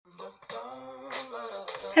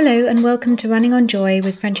Hello and welcome to Running on Joy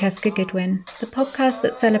with Francesca Goodwin, the podcast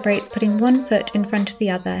that celebrates putting one foot in front of the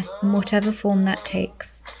other in whatever form that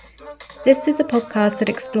takes. This is a podcast that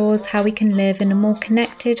explores how we can live in a more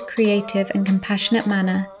connected, creative and compassionate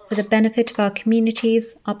manner for the benefit of our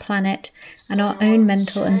communities, our planet and our own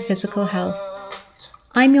mental and physical health.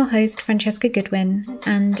 I'm your host Francesca Goodwin,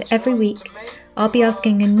 and every week I'll be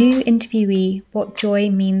asking a new interviewee what joy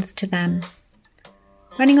means to them.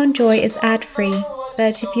 Running on Joy is ad-free,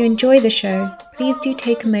 but if you enjoy the show, please do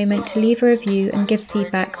take a moment to leave a review and give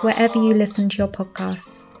feedback wherever you listen to your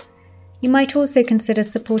podcasts. You might also consider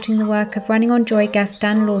supporting the work of Running on Joy guest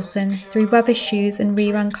Dan Lawson through Rubbish Shoes and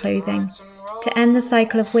Rerun Clothing to end the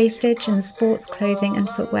cycle of wastage in the sports clothing and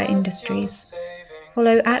footwear industries.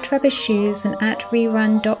 Follow at Rubbish Shoes and at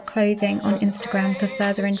rerun.clothing on Instagram for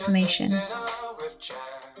further information.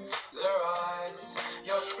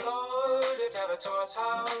 Taught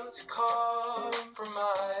how to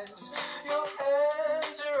compromise. You'll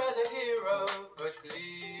enter as a hero, but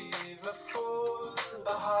leave a fool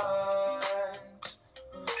behind.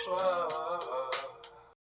 Whoa.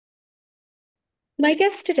 My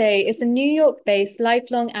guest today is a New York-based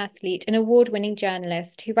lifelong athlete and award-winning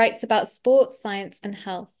journalist who writes about sports, science, and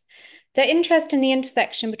health. Their interest in the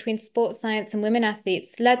intersection between sports science and women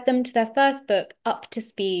athletes led them to their first book, Up to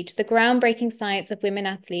Speed, the groundbreaking science of women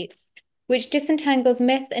athletes, which disentangles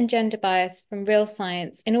myth and gender bias from real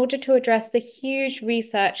science in order to address the huge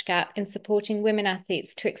research gap in supporting women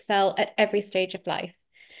athletes to excel at every stage of life.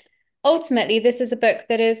 Ultimately, this is a book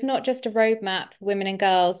that is not just a roadmap for women and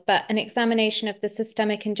girls, but an examination of the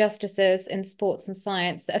systemic injustices in sports and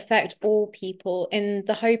science that affect all people in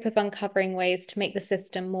the hope of uncovering ways to make the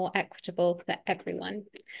system more equitable for everyone.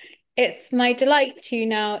 It's my delight to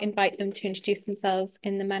now invite them to introduce themselves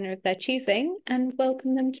in the manner of their choosing and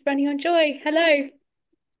welcome them to Running on Joy. Hello.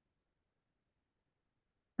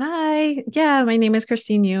 Hi. Yeah, my name is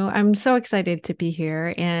Christine Yu. I'm so excited to be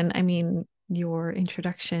here. And I mean, your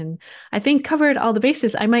introduction, I think covered all the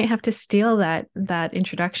bases. I might have to steal that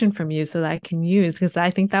introduction from you so that I can use, because I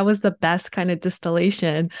think that was the best kind of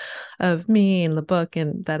distillation of me in the book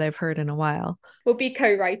and that I've heard in a while. We'll be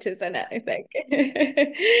co-writers in it, I think.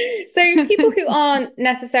 So people who aren't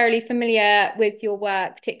necessarily familiar with your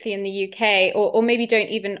work, particularly in the UK, or maybe don't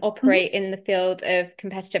even operate in the field of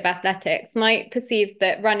competitive athletics, might perceive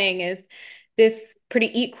that running is this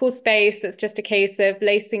pretty equal space that's just a case of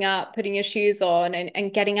lacing up, putting your shoes on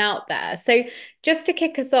and getting out there. So just to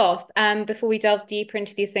kick us off, before we delve deeper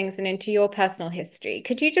into these things and into your personal history,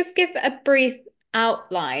 could you just give a brief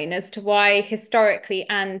outline as to why historically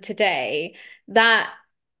and today that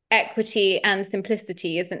equity and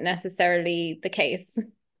simplicity isn't necessarily the case?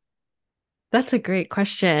 That's a great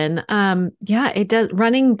question. Yeah, it does.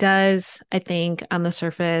 Running does, I think, on the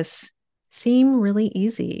surface seem really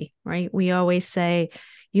easy, right? We always say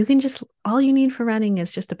all you need for running is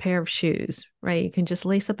just a pair of shoes, right? You can just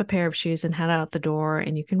lace up a pair of shoes and head out the door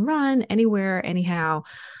and you can run anywhere, anyhow.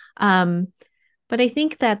 But I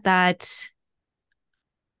think that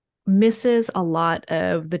misses a lot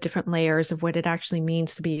of the different layers of what it actually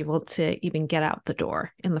means to be able to even get out the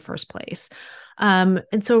door in the first place. And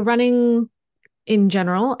so running in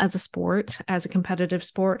general, as a sport, as a competitive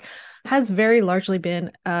sport, has very largely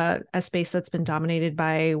been a space that's been dominated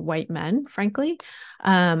by white men, frankly.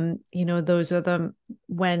 Those are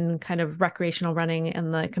when kind of recreational running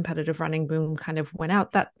and the competitive running boom kind of went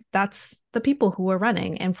out, that's the people who were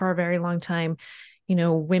running. And for a very long time,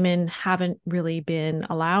 women haven't really been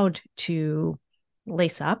allowed to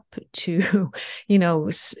lace up, to,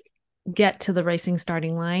 get to the racing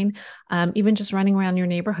starting line. Even just running around your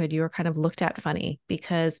neighborhood, you were kind of looked at funny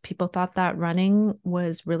because people thought that running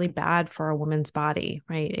was really bad for a woman's body,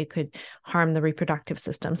 right? It could harm the reproductive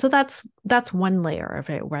system. So that's one layer of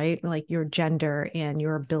it, right? Like your gender and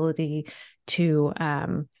your ability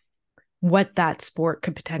to what that sport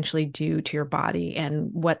could potentially do to your body and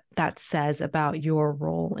what that says about your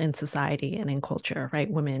role in society and in culture, right?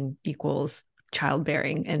 Women equals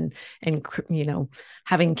childbearing and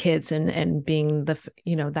having kids and being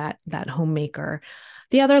that homemaker.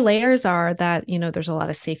 The other layers are that there's a lot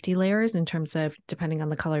of safety layers in terms of, depending on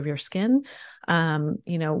the color of your skin,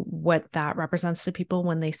 what that represents to people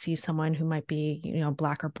when they see someone who might be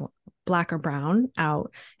black or brown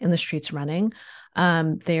out in the streets running.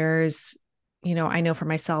 There's I know for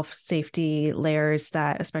myself, safety layers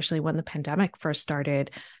that, especially when the pandemic first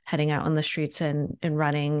started, heading out on the streets and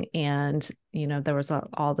running, and there was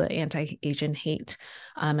all the anti-Asian hate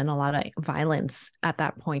and a lot of violence at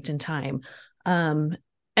that point in time, and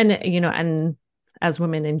as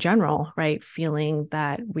women in general, right, feeling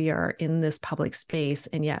that we are in this public space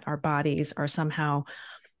and yet our bodies are somehow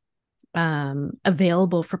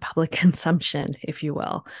available for public consumption, if you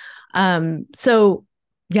will. So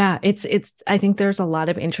yeah, it's I think there's a lot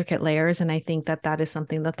of intricate layers, and I think that is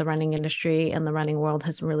something that the running industry and the running world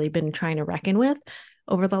has really been trying to reckon with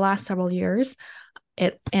over the last several years.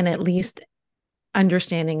 And at least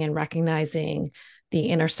understanding and recognizing the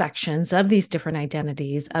intersections of these different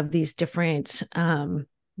identities, of these different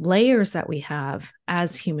layers that we have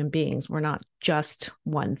as human beings. We're not just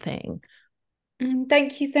one thing.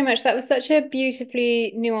 Thank you so much. That was such a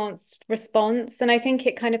beautifully nuanced response. And I think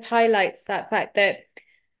it kind of highlights that fact that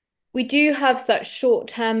we do have such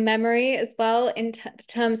short-term memory as well in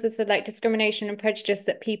terms of sort of like discrimination and prejudice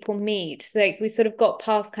that people meet. So like we sort of got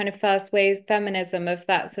past kind of first wave feminism of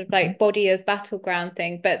that sort of like body as battleground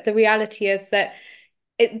thing. But the reality is that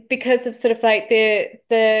because of sort of like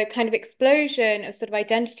the kind of explosion of sort of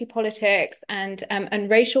identity politics and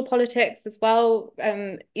racial politics as well,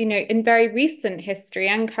 in very recent history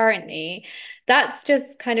and currently, that's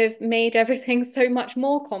just kind of made everything so much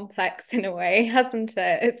more complex in a way, hasn't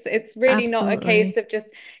it? It's really not a case of just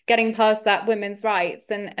getting past that women's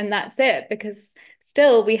rights and that's it, because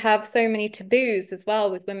still we have so many taboos as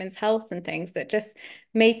well with women's health and things that just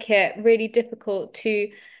make it really difficult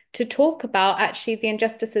to talk about actually the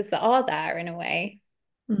injustices that are there in a way.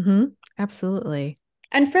 Absolutely.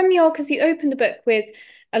 And because you opened the book with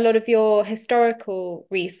a lot of your historical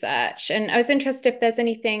research, and I was interested if there's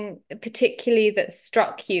anything particularly that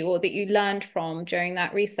struck you or that you learned from during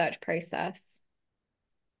that research process.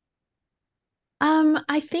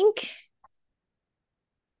 I think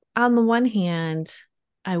on the one hand,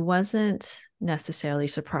 I wasn't necessarily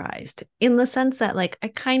surprised in the sense that like I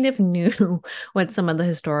kind of knew what some of the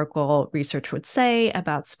historical research would say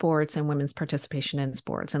about sports and women's participation in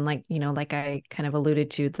sports. And like, like I kind of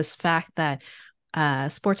alluded to, this fact that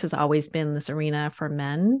sports has always been this arena for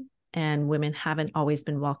men and women haven't always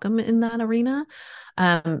been welcome in that arena.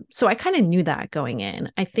 So I kind of knew that going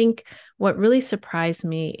in. I think what really surprised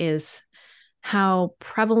me is how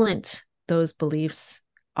prevalent those beliefs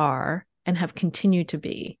are and have continued to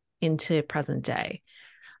be into present day.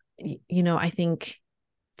 I think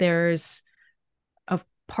there's a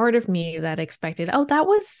part of me that expected, that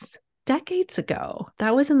was decades ago.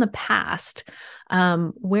 That was in the past.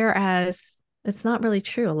 Whereas it's not really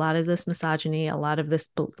true. A lot of this misogyny, a lot of this,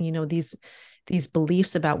 these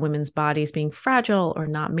beliefs about women's bodies being fragile or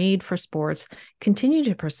not made for sports continue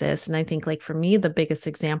to persist. And I think like for me, the biggest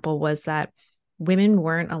example was that women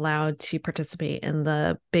weren't allowed to participate in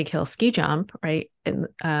the big hill ski jump, right?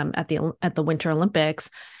 At the Winter Olympics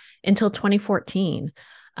until 2014,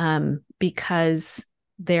 because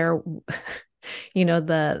there,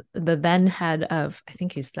 the then head of, I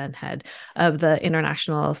think he's then head of the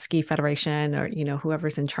International Ski Federation, or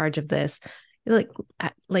whoever's in charge of this,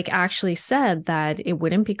 like actually said that it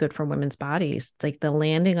wouldn't be good for women's bodies. Like the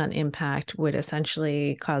landing on impact would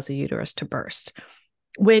essentially cause the uterus to burst,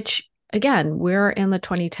 which again, we're in the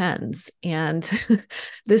 2010s and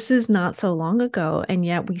this is not so long ago. And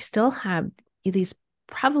yet we still have these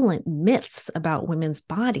prevalent myths about women's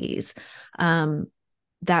bodies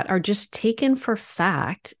that are just taken for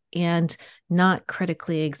fact and not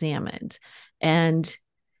critically examined. And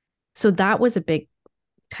so that was a big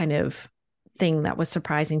kind of thing that was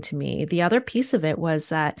surprising to me. The other piece of it was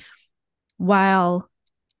that while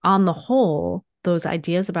on the whole, those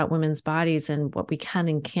ideas about women's bodies and what we can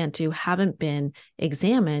and can't do haven't been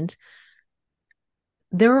examined,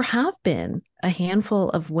 there have been a handful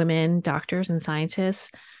of women doctors and scientists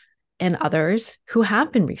and others who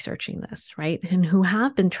have been researching this, right? And who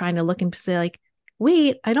have been trying to look and say like,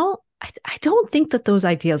 wait, I don't think that those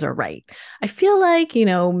ideas are right. I feel like,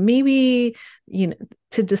 maybe,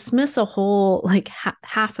 to dismiss a whole, like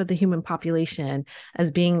half of the human population as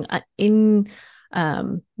being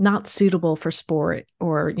not suitable for sport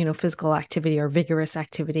or, physical activity or vigorous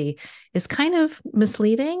activity is kind of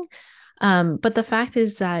misleading. But the fact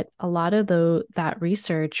is that a lot of that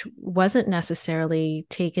research wasn't necessarily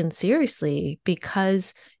taken seriously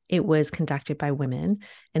because it was conducted by women.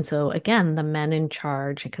 And so again, the men in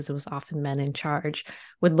charge, because it was often men in charge,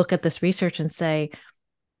 would look at this research and say,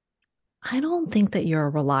 I don't think that you're a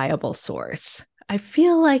reliable source. I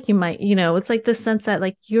feel like you might, it's like the sense that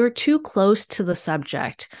like you're too close to the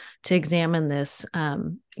subject to examine this,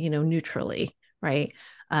 neutrally, right?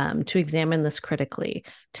 To examine this critically,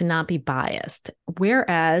 to not be biased.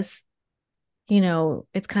 Whereas,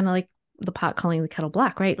 it's kind of like the pot calling the kettle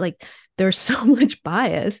black, right? Like there's so much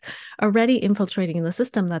bias already infiltrating the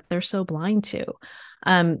system that they're so blind to.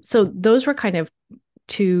 So those were kind of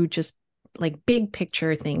two just like big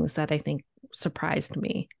picture things that I think surprised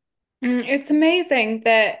me. It's amazing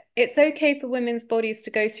that it's okay for women's bodies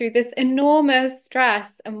to go through this enormous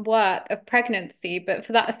stress and work of pregnancy, but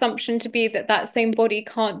for that assumption to be that that same body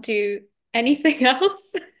can't do anything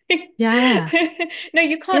else. Yeah, No,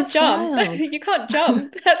 you can't it's jump. wild. You can't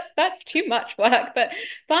jump. That's too much work. But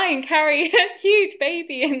fine, carry a huge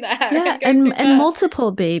baby in there Yeah, and go through and birth.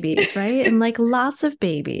 multiple babies, right? And like lots of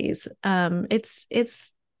babies.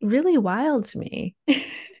 It's really wild to me.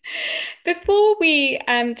 Before we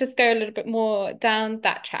just go a little bit more down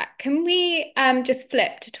that track, can we just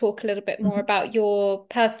flip to talk a little bit more Mhm. about your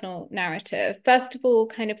personal narrative? First of all,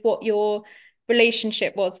 kind of what your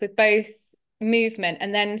relationship was with both movement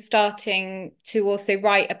and then starting to also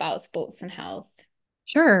write about sports and health.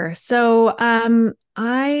 Sure. So,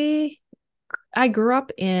 I grew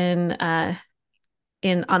up in on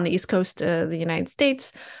the East Coast of the United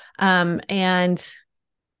States, and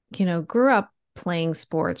grew up playing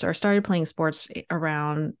sports or started playing sports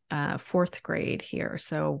around fourth grade here.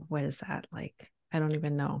 So what is that like? I don't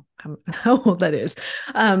even know how old that is.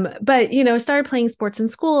 But started playing sports in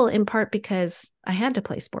school in part because I had to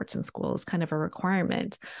play sports in school as kind of a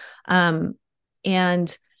requirement. And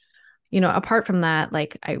apart from that,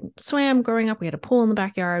 like I swam growing up, we had a pool in the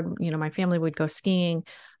backyard, my family would go skiing.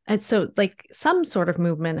 And so like some sort of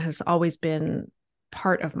movement has always been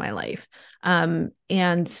part of my life. And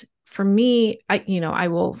for me, I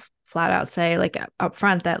will flat out say like up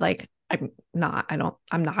front that like I'm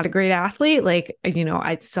not a great athlete. Like,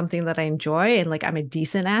 it's something that I enjoy and like I'm a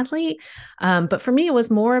decent athlete. But for me, it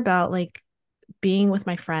was more about like being with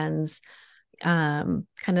my friends, kind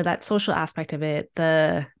of that social aspect of it,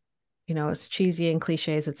 as cheesy and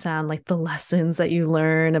cliche as it sound, like the lessons that you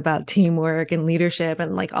learn about teamwork and leadership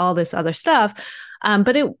and like all this other stuff.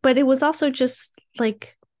 But it was also just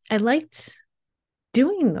like I liked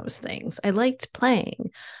doing those things. I liked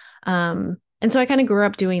playing. And so I kind of grew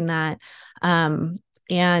up doing that. And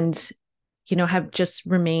have just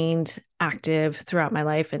remained active throughout my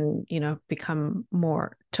life and,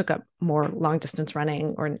 took up more long distance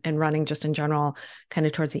running and running just in general, kind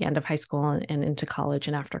of towards the end of high school and into college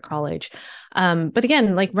and after college. But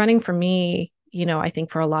again, like running for me, I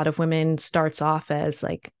think for a lot of women starts off as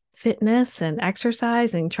like fitness and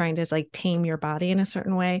exercise and trying to like tame your body in a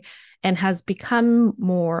certain way and has become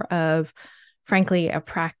more of frankly a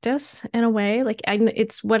practice in a way like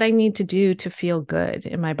it's what I need to do to feel good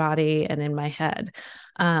in my body and in my head,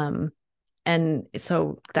 and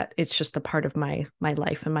so that it's just a part of my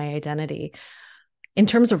life and my identity. In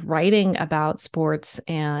terms of writing about sports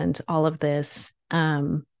and all of this,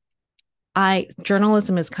 I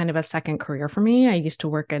journalism is kind of a second career for me. I used to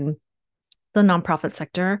work in the nonprofit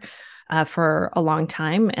sector for a long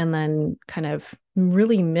time and then kind of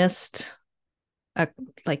really missed a,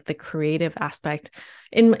 like the creative aspect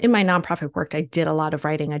in my nonprofit work. I did a lot of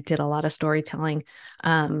writing, I did a lot of storytelling,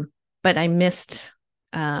 but I missed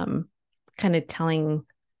kind of telling,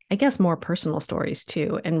 I guess, more personal stories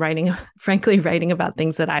too, and writing, frankly, writing about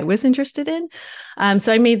things that I was interested in.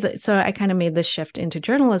 So I kind of made this shift into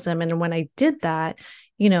journalism, and when I did that,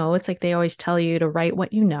 it's like they always tell you to write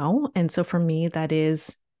what you know, and so for me, that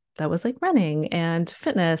was like running and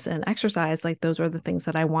fitness and exercise. Like those were the things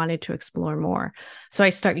that I wanted to explore more. So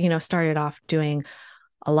I started off doing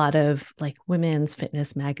a lot of like women's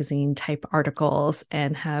fitness magazine type articles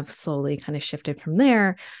and have slowly kind of shifted from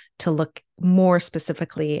there to look more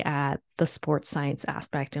specifically at the sports science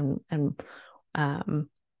aspect and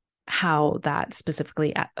how that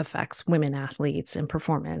specifically affects women athletes and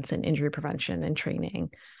performance and injury prevention and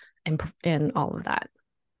training and all of that.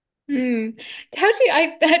 Hmm.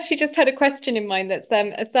 I actually just had a question in mind that's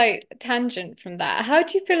a slight tangent from that. How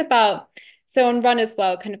do you feel about, so on Run as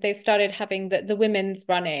well, kind of they've started having the women's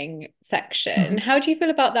running section. Mhm. How do you feel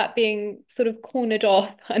about that being sort of cornered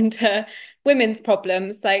off under women's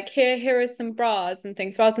problems? Like here are some bras and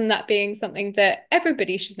things, rather than that being something that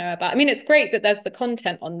everybody should know about. I mean, it's great that there's the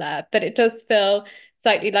content on there, but it does feel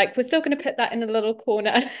slightly like we're still going to put that in a little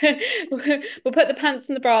corner. We'll put the pants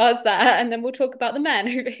and the bras there, and then we'll talk about the men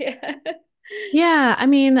over here. Yeah, I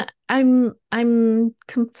mean, I'm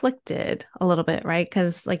conflicted a little bit, right?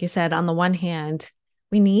 Because like you said, on the one hand,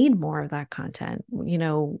 we need more of that content.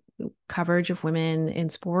 Coverage of women in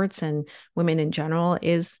sports and women in general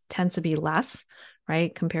tends to be less,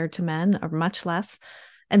 right, compared to men, or much less.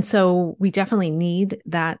 And so we definitely need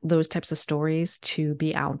those types of stories to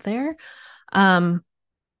be out there. Um,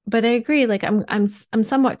 but I agree, like I'm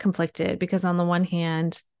somewhat conflicted because on the one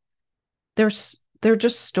hand, they're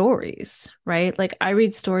just stories, right? Like I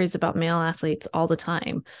read stories about male athletes all the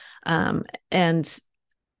time, and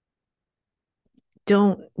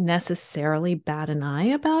don't necessarily bat an eye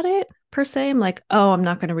about it, per se. I'm like, oh, I'm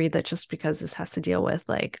not going to read that just because this has to deal with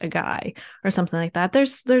like a guy or something like that.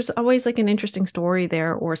 There's always like an interesting story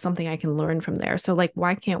there or something I can learn from there. So like,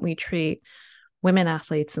 why can't we treat women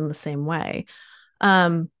athletes in the same way?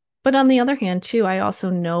 But on the other hand, too, I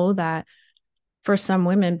also know that for some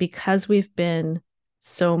women, because we've been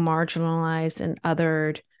so marginalized and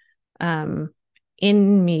othered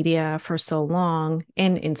in media for so long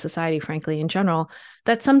and in society, frankly, in general,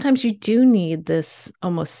 that sometimes you do need this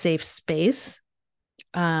almost safe space,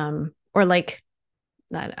 or like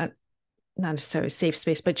not necessarily safe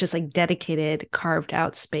space, but just like dedicated, carved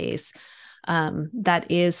out space that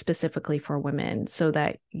is specifically for women so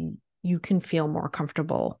that you can feel more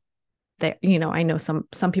comfortable there. You know, I know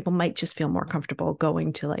some people might just feel more comfortable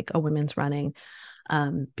going to like a women's running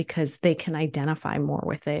because they can identify more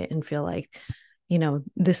with it and feel like, you know,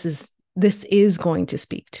 this is going to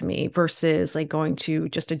speak to me versus like going to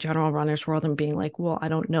just a general runner's world and being like, well, I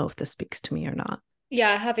don't know if this speaks to me or not.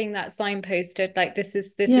 Yeah, having that sign posted, like this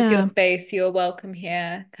is your space, you're welcome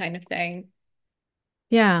here, kind of thing.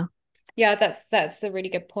 Yeah. Yeah, that's a really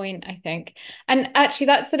good point, I think. And actually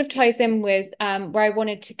that sort of ties in with where I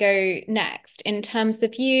wanted to go next in terms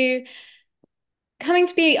of you coming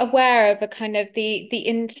to be aware of a kind of the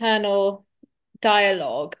internal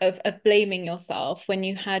dialogue of blaming yourself when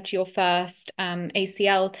you had your first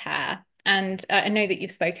ACL tear. And I know that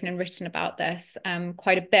you've spoken and written about this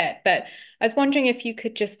quite a bit, but I was wondering if you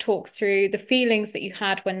could just talk through the feelings that you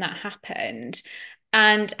had when that happened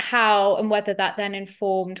and how and whether that then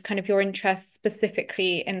informed kind of your interest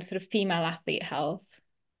specifically in sort of female athlete health.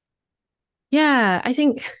 Yeah, I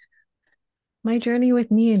think my journey with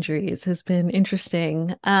knee injuries has been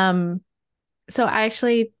interesting. So I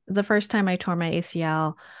actually, the first time I tore my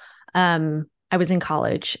ACL, I was in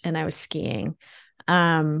college and I was skiing.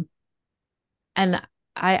 Um, and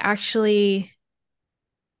I actually,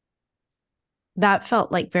 that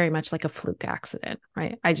felt like very much like a fluke accident,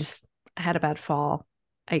 right? I had a bad fall.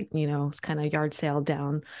 I, was kind of yard sailed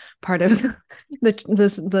down part of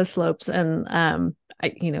the slopes, and I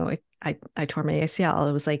tore my ACL.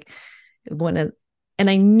 It was like and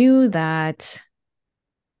I knew that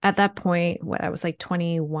at that point, I was like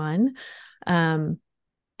 21, and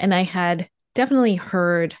I had definitely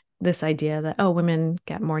heard this idea that, oh, women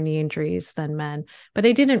get more knee injuries than men, but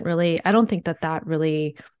I don't think that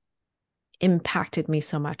really impacted me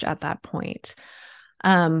so much at that point.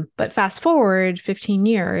 But fast forward 15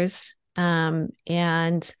 years,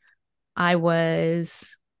 and I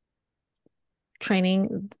was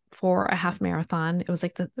training for a half marathon. It was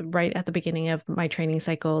like right at the beginning of my training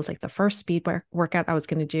cycles, like the first speed workout I was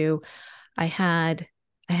going to do. I had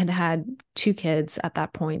two kids at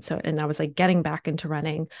that point. So, and I was like getting back into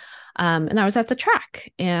running. And I was at the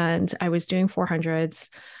track and I was doing 400s.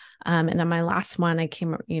 And on my last one, I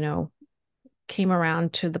came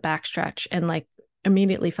around to the backstretch and like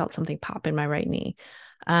immediately felt something pop in my right knee,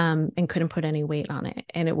 and couldn't put any weight on it.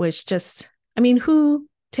 And it was just, I mean, who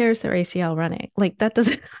tears their ACL running? Like that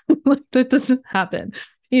doesn't happen.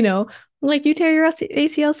 Like you tear your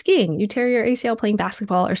ACL skiing, you tear your ACL playing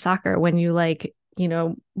basketball or soccer when you like,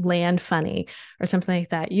 land funny or something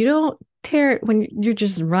like that. You don't tear it when you're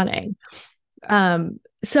just running.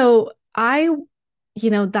 So I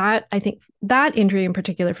think that injury in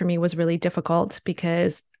particular for me was really difficult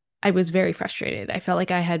because I was very frustrated. I felt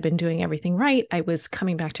like I had been doing everything right. I was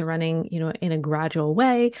coming back to running, in a gradual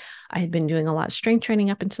way. I had been doing a lot of strength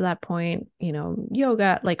training up until that point,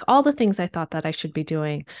 yoga, like all the things I thought that I should be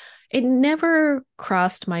doing. It never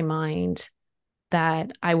crossed my mind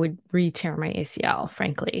that I would re-tear my ACL,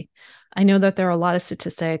 frankly. I know that there are a lot of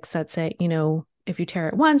statistics that say, if you tear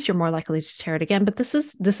it once, you're more likely to tear it again. But this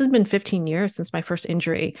has been 15 years since my first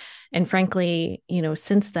injury. And frankly,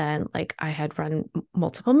 since then, like I had run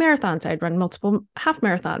multiple marathons, I'd run multiple half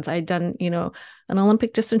marathons. I'd done, an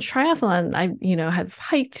Olympic distance triathlon. I, had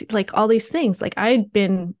hiked, like all these things. Like I'd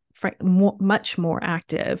been much more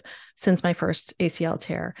active since my first ACL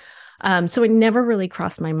tear. So it never really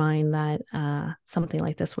crossed my mind that something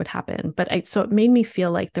like this would happen. So it made me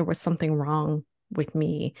feel like there was something wrong with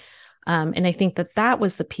me. And I think that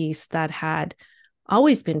was the piece that had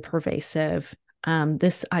always been pervasive.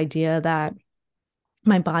 This idea that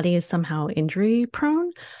my body is somehow injury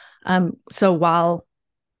prone. So while,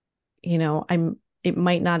 it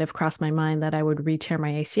might not have crossed my mind that I would re-tear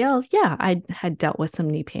my ACL. Yeah, I had dealt with some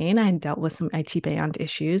knee pain. I had dealt with some IT band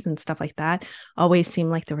issues and stuff like that. Always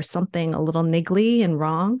seemed like there was something a little niggly and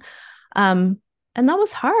wrong. And that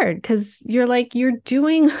was hard because you're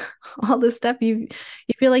doing all the stuff you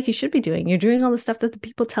feel like you should be doing. You're doing all the stuff that the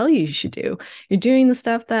people tell you you should do. You're doing the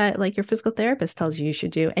stuff that like your physical therapist tells you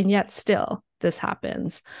should do, and yet still this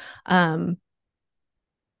happens. And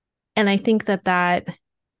I think that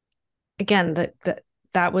again,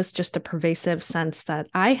 that was just a pervasive sense that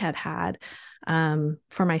I had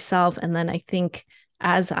for myself. And then I think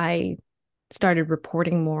as I started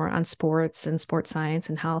reporting more on sports and sports science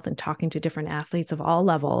and health and talking to different athletes of all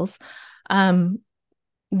levels,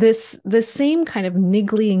 this same kind of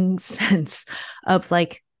niggling sense of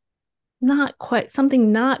like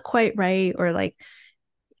something not quite right, or like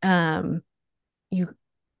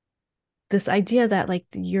this idea that like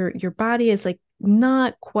your body is like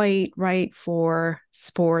not quite right for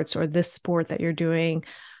sports or this sport that you're doing,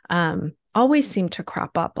 always seemed to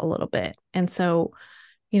crop up a little bit. And so,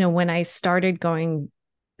 when I started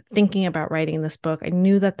thinking about writing this book, I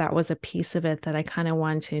knew that was a piece of it that I kind of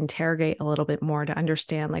wanted to interrogate a little bit more to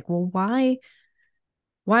understand, like, well, why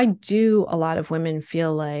do a lot of women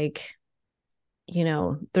feel like,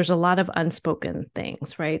 there's a lot of unspoken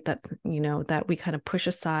things, right? That, that we kind of push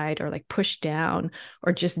aside or like push down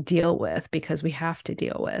or just deal with because we have to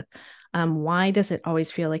deal with. Why does it always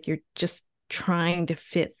feel like you're just trying to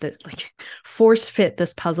force fit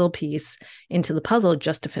this puzzle piece into the puzzle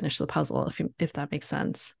just to finish the puzzle, if that makes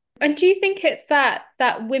sense? And do you think it's that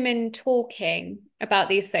women talking about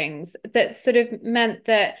these things that sort of meant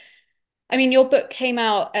that, I mean, your book came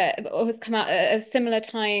out or has come out at a similar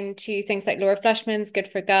time to things like Laura Fleshman's Good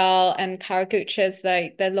for a Girl and Kawaguchi's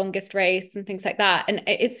like The Longest Race and things like that. And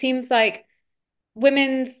it seems like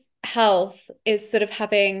women's health is sort of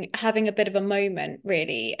having a bit of a moment,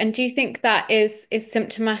 really. And do you think that is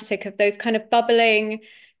symptomatic of those kind of bubbling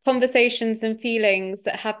conversations and feelings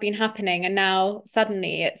that have been happening, and now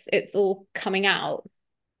suddenly it's all coming out?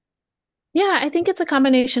 Yeah, I think it's a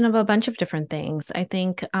combination of a bunch of different things. I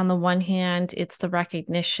think on the one hand, it's the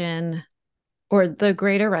recognition or the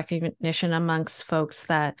greater recognition amongst folks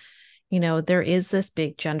that, there is this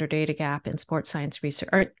big gender data gap in sports science research,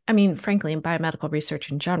 or I mean, frankly, in biomedical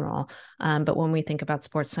research in general. But when we think about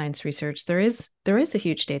sports science research, there is a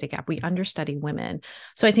huge data gap. We understudy women.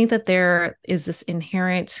 So I think that there is this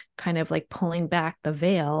inherent kind of like pulling back the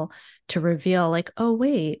veil to reveal like, oh,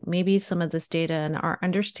 wait, maybe some of this data and our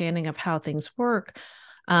understanding of how things work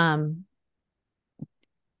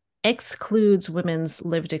excludes women's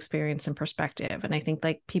lived experience and perspective. And I think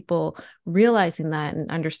like people realizing that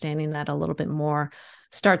and understanding that a little bit more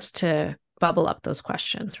starts to bubble up those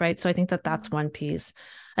questions, right? So I think that that's one piece.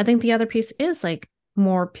 I think the other piece is like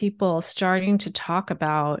more people starting to talk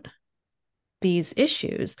about these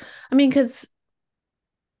issues. I mean, because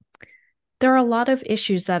there are a lot of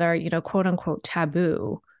issues that are, quote unquote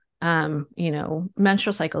taboo,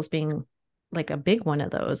 menstrual cycles being like a big one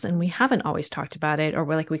of those. And we haven't always talked about it, or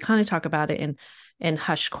we kind of talk about it in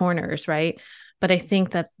hushed corners, right? But I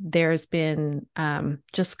think that there's been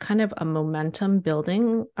just kind of a momentum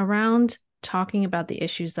building around talking about the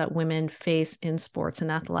issues that women face in sports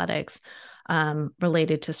and athletics,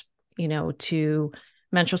 related to, to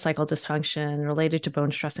menstrual cycle dysfunction, related to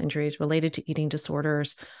bone stress injuries, related to eating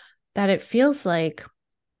disorders, that it feels like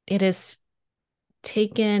it has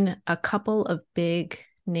taken a couple of big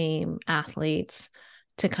name athletes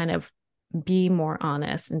to kind of be more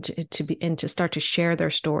honest and to start to share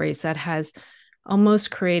their stories, that has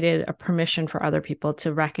almost created a permission for other people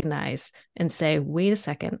to recognize and say, wait a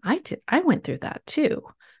second, I went through that too.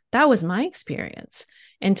 That was my experience.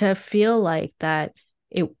 And to feel like that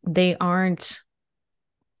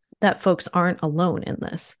that folks aren't alone in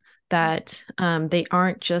this, that they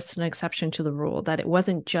aren't just an exception to the rule, that it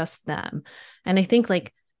wasn't just them. And I think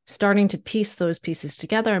like starting to piece those pieces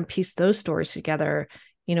together and piece those stories together,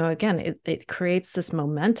 again, it creates this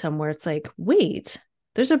momentum where it's like, wait,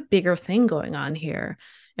 there's a bigger thing going on here.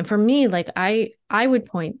 And for me, like I would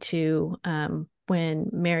point to when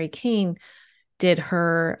Mary Cain did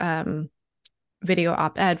her video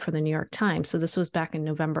op-ed for the New York Times. So this was back in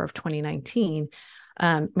November of 2019.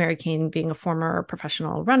 Mary Cain being a former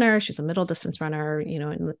professional runner, she's a middle distance runner,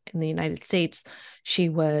 in the United States. She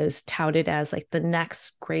was touted as like the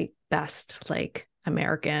next great best like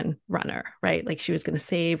American runner, right? Like she was going to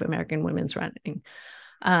save American women's running.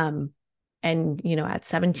 And, at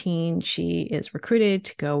 17, she is recruited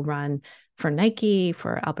to go run for Nike,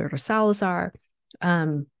 for Alberto Salazar.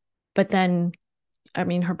 But then, I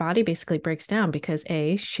mean, her body basically breaks down because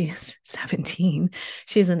she's 17,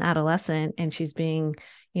 she's an adolescent, and she's being,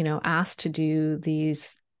 asked to do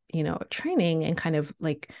these, training and kind of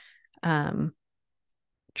like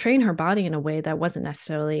train her body in a way that wasn't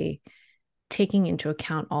necessarily taking into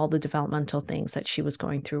account all the developmental things that she was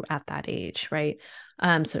going through at that age, right?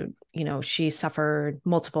 So, she suffered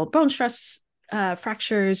multiple bone stress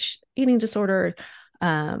fractures, eating disorder,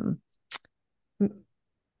 um,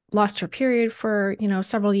 lost her period for,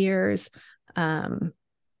 several years,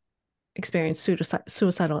 experienced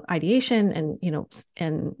suicidal ideation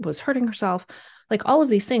and was hurting herself, like all of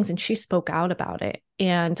these things. And she spoke out about it.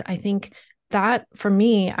 And I think that for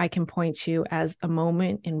me, I can point to as a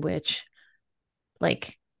moment in which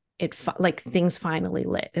like things finally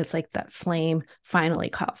lit. It's like that flame finally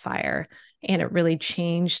caught fire. And it really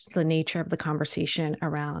changed the nature of the conversation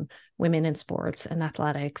around women in sports and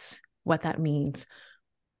athletics, what that means.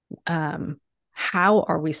 How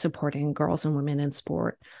are we supporting girls and women in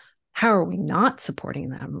sport? How are we not supporting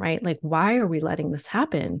them, right? Like, why are we letting this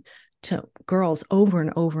happen to girls over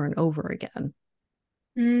and over and over again?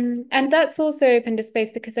 And that's also opened a space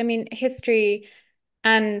because, I mean, history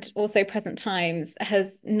and also present times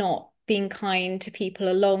has not been kind to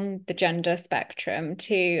people along the gender spectrum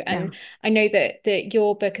too. And I know that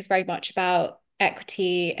your book is very much about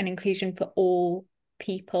equity and inclusion for all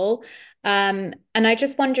people. And I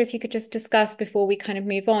just wonder if you could just discuss before we kind of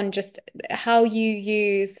move on, just how you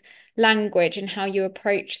use language and how you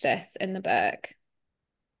approach this in the book.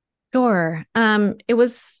 Sure. It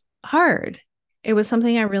was hard. It was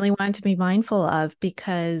something I really wanted to be mindful of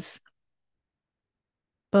because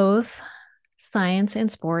both science and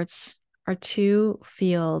sports are two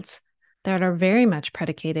fields that are very much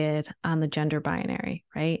predicated on the gender binary,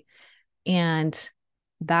 right? And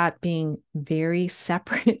that being very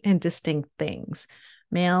separate and distinct things,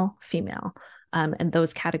 male, female. And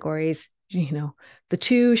those categories, the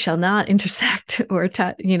two shall not intersect or,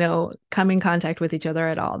 come in contact with each other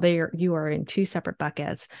at all. You are in two separate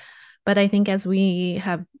buckets. But I think as we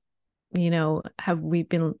have we've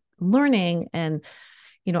been learning and,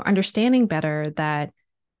 understanding better that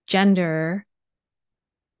gender,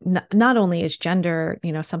 not only is gender,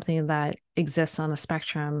 something that exists on a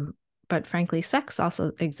spectrum, but frankly, sex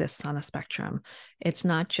also exists on a spectrum. It's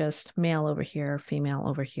not just male over here, female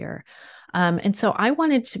over here. And so I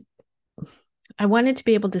wanted to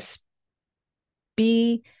be able to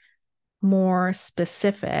be more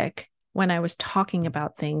specific when I was talking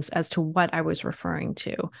about things as to what I was referring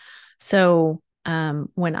to. So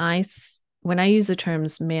when I use the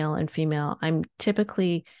terms male and female, I'm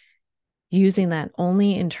typically using that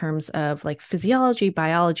only in terms of like physiology,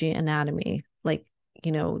 biology, anatomy, like,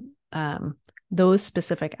 those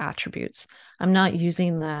specific attributes. I'm not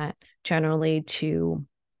using that generally to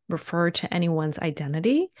refer to anyone's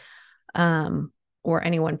identity or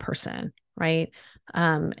any one person, right?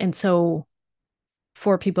 And so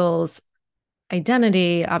for people's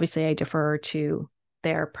identity, obviously I defer to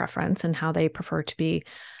their preference and how they prefer to be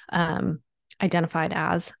identified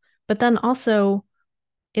as. But then also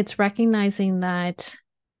it's recognizing that,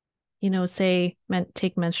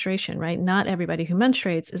 take menstruation, right? Not everybody who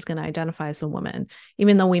menstruates is going to identify as a woman,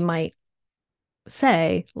 even though we might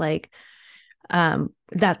say like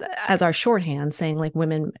that as our shorthand, saying like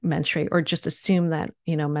women menstruate, or just assume that,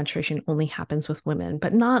 menstruation only happens with women,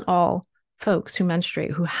 but not all folks who menstruate,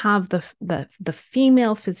 who have the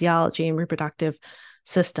female physiology and reproductive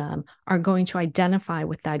system, are going to identify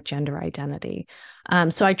with that gender identity.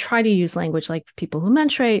 So I try to use language like people who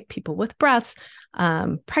menstruate, people with breasts,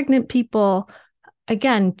 pregnant people,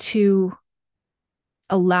 again, to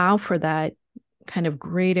allow for that kind of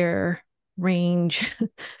greater range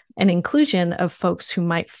and inclusion of folks who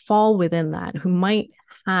might fall within that, who might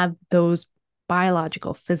have those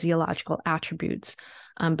biological, physiological attributes,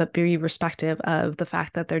 but be respective of the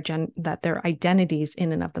fact that their identities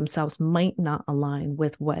in and of themselves might not align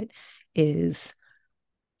with what has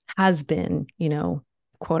been,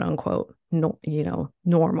 quote unquote,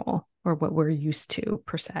 normal, or what we're used to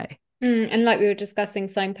per se. And like we were discussing,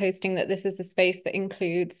 signposting that this is a space that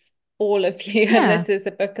includes all of you, Yeah. and this is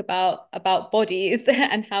a book about bodies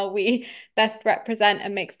and how we best represent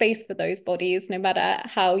and make space for those bodies, no matter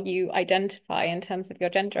how you identify in terms of your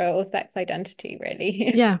gender or sex identity,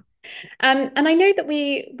 really. Yeah. And I know that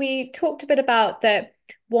we talked a bit about that,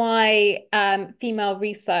 why female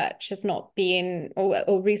research has not been,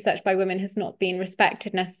 or research by women has not been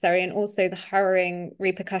respected necessarily, and also the harrowing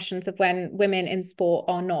repercussions of when women in sport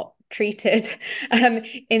are not treated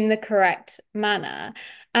in the correct manner.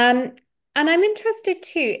 And I'm interested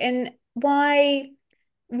too in why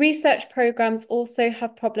research programs also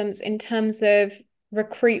have problems in terms of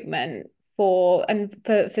recruitment for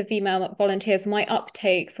female volunteers. My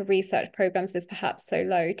uptake for research programs is perhaps so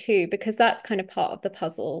low too, because that's kind of part of the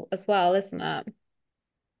puzzle as well, isn't it?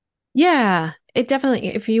 Yeah, it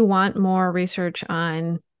definitely, if you want more research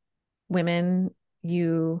on women,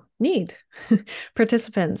 you need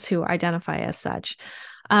participants who identify as such.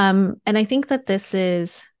 And I think that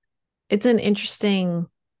it's an interesting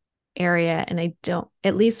area. And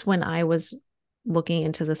at least when I was looking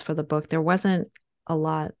into this for the book, there wasn't a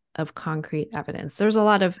lot of concrete evidence. There's a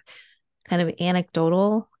lot of kind of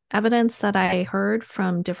anecdotal evidence that I heard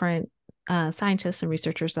from different scientists and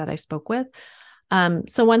researchers that I spoke with.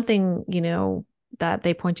 So one thing, that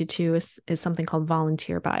they pointed to is something called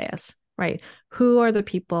volunteer bias, right? Who are the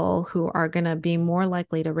people who are going to be more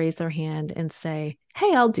likely to raise their hand and say,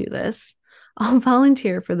 hey, I'll do this. I'll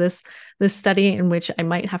volunteer for this study in which I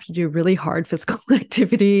might have to do really hard physical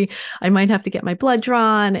activity. I might have to get my blood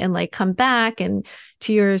drawn and like come back and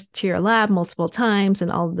to your lab multiple times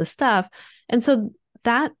and all of this stuff. And so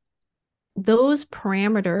those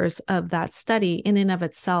parameters of that study in and of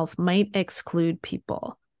itself might exclude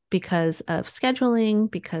people because of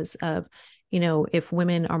scheduling, because of, if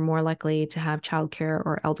women are more likely to have childcare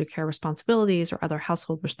or elder care responsibilities or other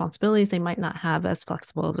household responsibilities, they might not have as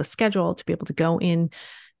flexible of a schedule to be able to go in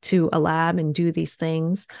to a lab and do these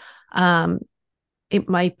things. It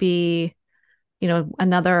might be,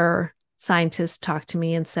 another scientist talked to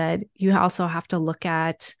me and said, you also have to look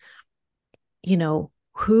at,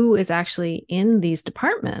 who is actually in these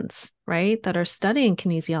departments, right? That are studying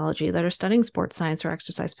kinesiology, that are studying sports science or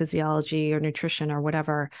exercise physiology or nutrition or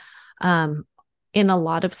whatever. In a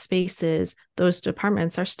lot of spaces, those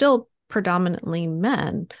departments are still predominantly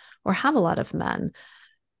men or have a lot of men.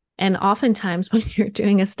 And oftentimes when you're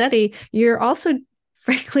doing a study, you're also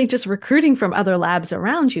frankly just recruiting from other labs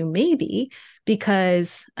around you, maybe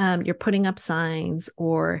because you're putting up signs,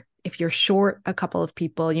 or if you're short a couple of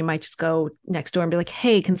people, you might just go next door and be like,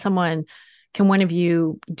 hey, can one of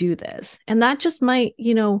you do this? And that just might,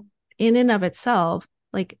 in and of itself,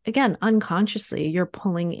 like, again, unconsciously, you're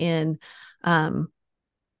pulling in,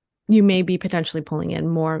 you may be potentially pulling in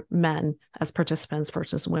more men as participants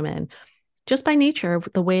versus women, just by nature of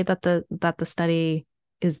the way that the study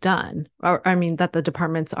is done, or I mean, that the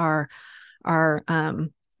departments are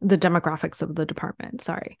the demographics of the department.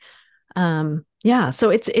 Sorry. So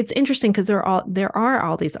it's interesting because there are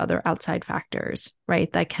all these other outside factors,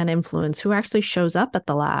 right, that can influence who actually shows up at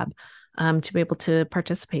the lab to be able to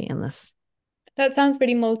participate in this. That sounds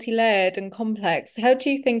really multi-layered and complex. How do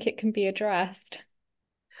you think it can be addressed?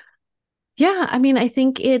 Yeah, I mean, I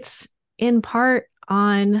think it's in part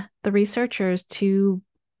on the researchers to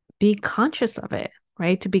be conscious of it,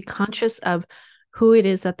 right? To be conscious of who it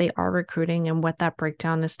is that they are recruiting and what that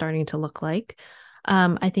breakdown is starting to look like.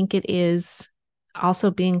 I think it is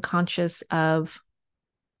also being conscious of,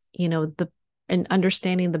 and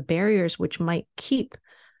understanding the barriers which might keep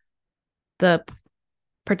the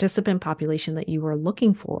participant population that you are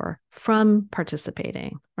looking for from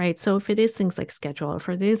participating, right? So if it is things like schedule, if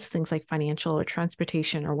it is things like financial or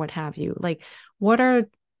transportation or what have you, like what are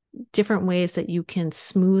different ways that you can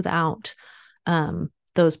smooth out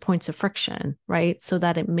those points of friction, right? So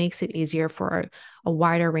that it makes it easier for a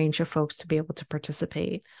wider range of folks to be able to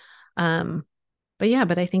participate. But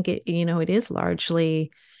I think it is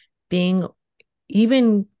largely being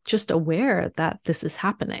even just aware that this is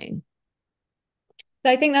happening. So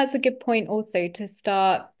I think that's a good point also to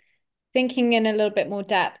start thinking in a little bit more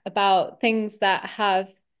depth about things that have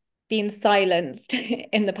been silenced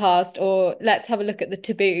in the past, or let's have a look at the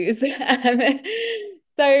taboos.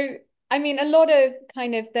 So, I mean, a lot of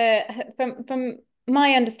kind of from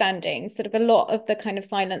my understanding, sort of a lot of the kind of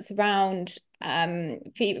silence around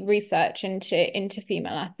research into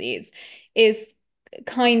female athletes is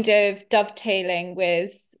kind of dovetailing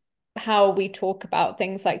with how we talk about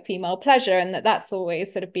things like female pleasure, and that's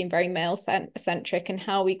always sort of been very male centric and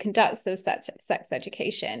how we conduct those sex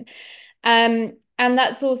education. And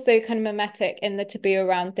that's also kind of mimetic in the taboo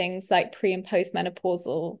around things like pre and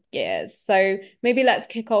post-menopausal years. So maybe let's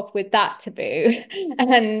kick off with that taboo.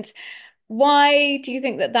 And why do you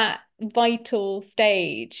think that vital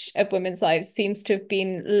stage of women's lives seems to have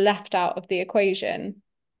been left out of the equation?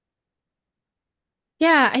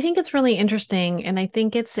 Yeah, I think it's really interesting. And I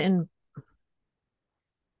think it's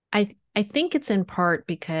I think it's in part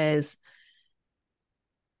because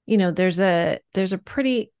there's a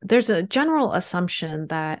general assumption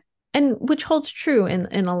that, and which holds true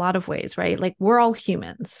in a lot of ways, right? Like we're all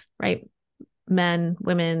humans, right? Men,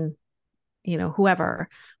 women, whoever,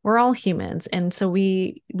 we're all humans. And so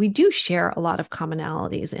we do share a lot of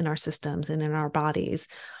commonalities in our systems and in our bodies.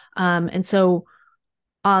 And so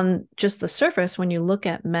on just the surface, when you look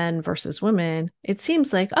at men versus women, it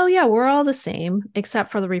seems like, oh yeah, we're all the same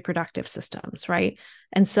except for the reproductive systems, right?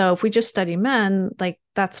 And so if we just study men, like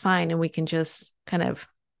that's fine, and we can just kind of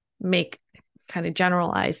make kind of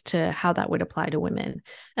generalize to how that would apply to women.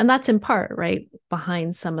 And that's in part, right,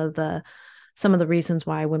 behind some of the reasons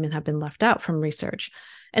why women have been left out from research.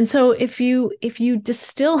 And so if you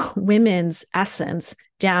distill women's essence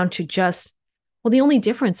down to just, well, the only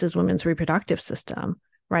difference is women's reproductive system,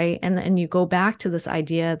 right? And you go back to this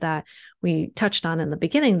idea that we touched on in the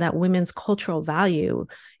beginning, that women's cultural value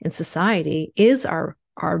in society is our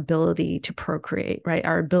ability to procreate, right?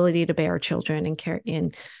 Our ability to bear children and care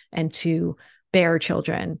in and to bear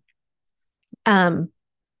children. It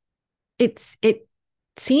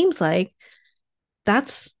seems like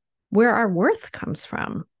that's where our worth comes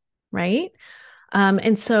from, right?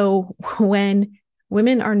 And so when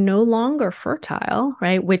women are no longer fertile,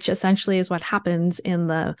 right, which essentially is what happens in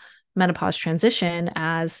the menopause transition,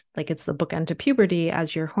 as like it's the bookend to puberty,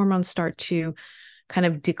 as your hormones start to kind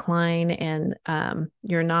of decline and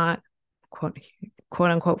you're not quote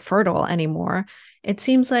unquote fertile anymore, it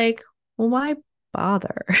seems like, well, why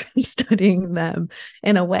bother studying them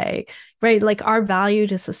in a way, right? Like our value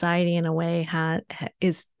to society in a way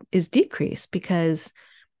is decreased because,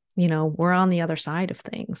 you know, we're on the other side of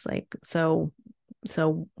things. Like, so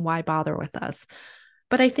why bother with us?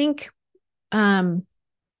 But I think, I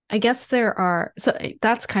guess so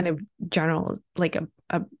that's kind of general, like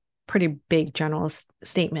a pretty big general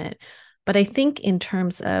statement. But I think in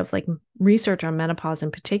terms of like research on menopause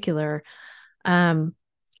in particular,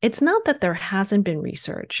 it's not that there hasn't been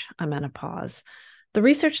research on menopause. The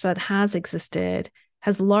research that has existed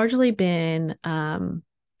has largely been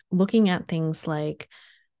looking at things like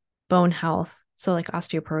bone health, so like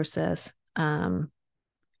osteoporosis,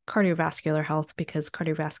 cardiovascular health, because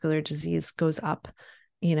cardiovascular disease goes up,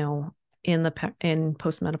 you know, in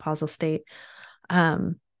postmenopausal state.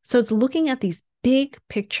 So it's looking at these big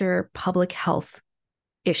picture public health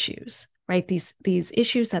issues, right? These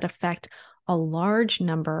issues that affect a large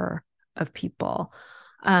number of people.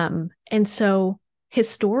 And so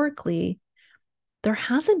historically, there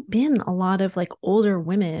hasn't been a lot of like older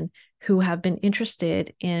women who have been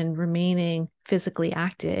interested in remaining physically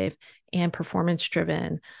active and performance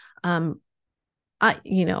driven.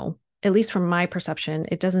 You know, at least from my perception,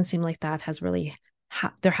 it doesn't seem like that has really,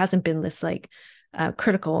 there hasn't been this like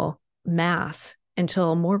critical mass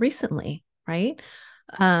until more recently, right?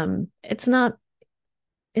 It's not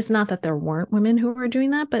that there weren't women who were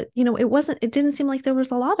doing that, but, you know, it didn't seem like there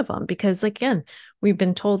was a lot of them because, like, again, we've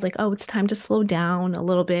been told like, oh, it's time to slow down a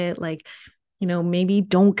little bit. Like, you know, maybe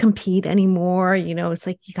don't compete anymore. You know, it's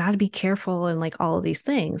like, you got to be careful and like all of these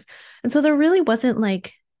things. And so there really wasn't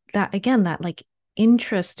like that, again, that like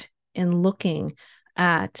interest in looking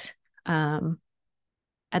at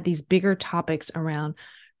these bigger topics around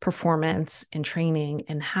performance and training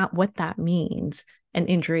and what that means, and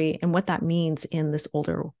injury, and what that means in this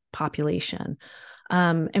older population.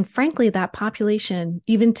 And frankly, that population,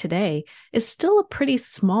 even today, is still a pretty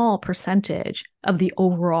small percentage of the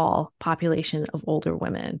overall population of older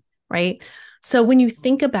women, right? So when you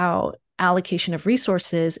think about allocation of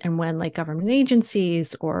resources and when like government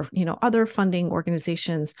agencies or, you know, other funding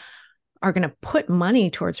organizations are going to put money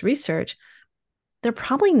towards research, they're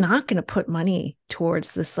probably not going to put money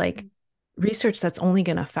towards this like research that's only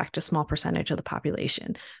going to affect a small percentage of the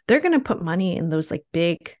population. They're going to put money in those like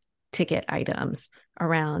big ticket items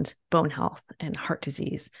around bone health and heart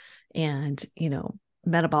disease and, you know,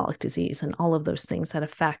 metabolic disease and all of those things that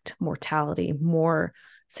affect mortality more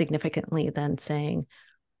significantly than saying,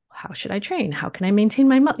 how should I train? How can I maintain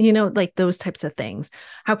my, you know, like those types of things.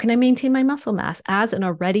 How can I maintain my muscle mass as an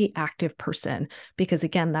already active person? Because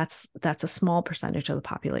again, that's a small percentage of the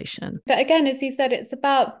population. But again, as you said,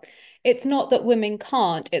 it's not that women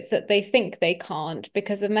can't, it's that they think they can't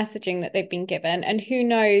because of messaging that they've been given. And who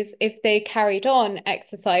knows if they carried on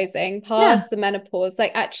exercising past the menopause,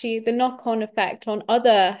 like actually the knock-on effect on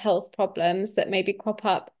other health problems that maybe crop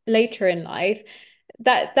up later in life,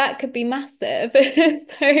 that could be massive. So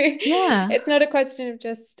it's not a question of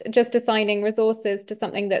just assigning resources to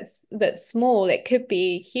something that's small. It could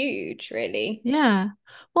be huge, really. Yeah.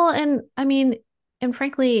 Well, and I mean, and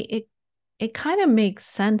frankly, it kind of makes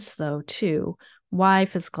sense though too why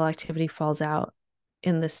physical activity falls out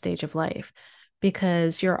in this stage of life,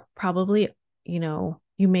 because you're probably, you know,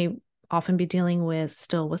 you may often be dealing with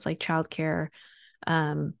like childcare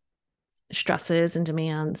stresses and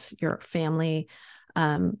demands, your family.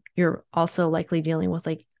 You're also likely dealing with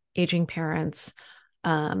like aging parents.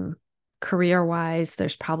 Career-wise,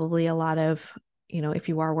 there's probably a lot of, you know, if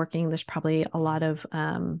you are working, there's probably a lot of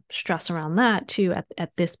stress around that too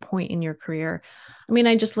at this point in your career. I mean,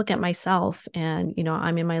 I just look at myself and, you know,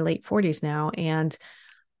 I'm in my late 40s now. And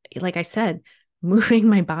like I said, moving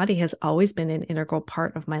my body has always been an integral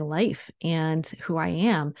part of my life and who I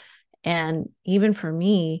am. And even for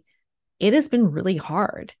me, it has been really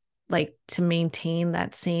hard, like to maintain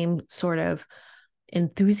that same sort of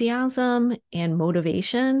enthusiasm and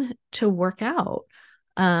motivation to work out.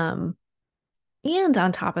 And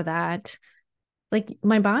on top of that, like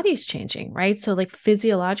my body's changing, right? So like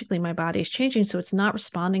physiologically, my body's changing. So it's not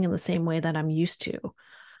responding in the same way that I'm used to.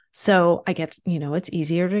 So I get, it's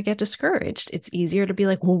easier to get discouraged. It's easier to be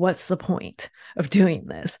like, well, what's the point of doing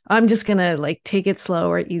this? I'm just going to like take it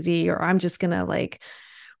slow or easy, or I'm just going to like,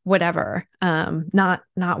 whatever,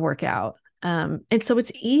 not work out. And so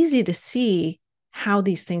it's easy to see how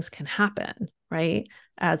these things can happen, right?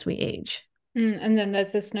 As we age. And then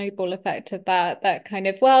there's the snowball effect of that kind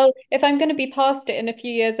of, well, if I'm going to be past it in a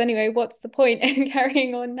few years anyway, what's the point in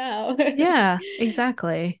carrying on now? Yeah,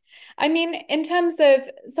 exactly. I mean, in terms of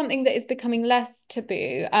something that is becoming less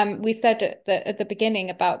taboo, we said at the beginning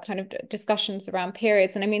about kind of discussions around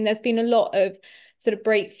periods. And I mean, there's been a lot of sort of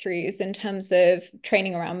breakthroughs in terms of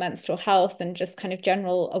training around menstrual health and just kind of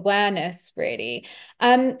general awareness, really.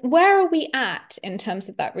 Where are we at in terms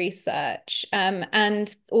of that research,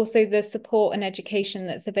 and also the support and education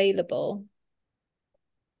that's available?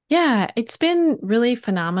 Yeah, it's been really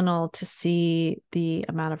phenomenal to see the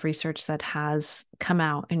amount of research that has come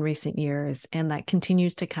out in recent years and that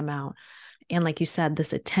continues to come out. And like you said,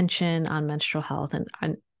 this attention on menstrual health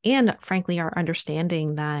and frankly, our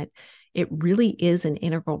understanding that it really is an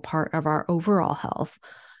integral part of our overall health.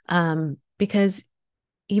 Because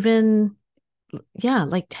even, yeah,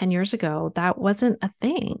 like 10 years ago, that wasn't a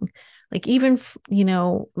thing. Like even,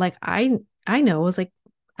 like I know it was like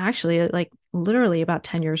actually like literally about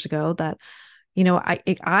 10 years ago that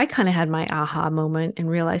I kind of had my aha moment and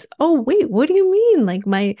realized, oh wait, what do you mean, like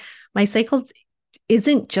my cycle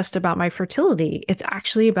isn't just about my fertility, it's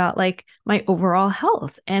actually about like my overall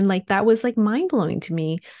health. And like that was like mind-blowing to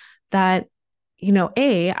me that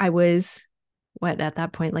I was what at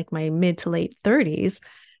that point like my mid to late 30s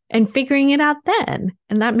and figuring it out then,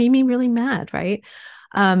 and that made me really mad, right?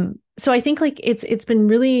 So I think like it's been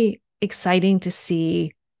really exciting to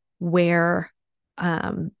see where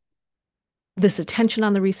this attention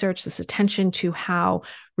on the research, this attention to how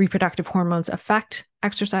reproductive hormones affect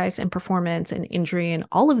exercise and performance and injury and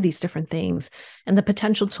all of these different things, and the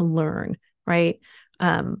potential to learn, right?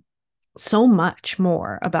 So much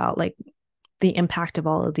more about like the impact of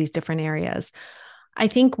all of these different areas. I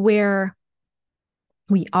think where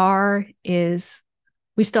we are is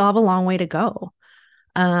we still have a long way to go.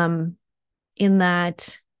 In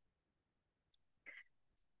that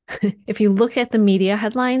if you look at the media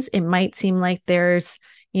headlines, it might seem like there's,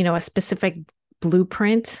 a specific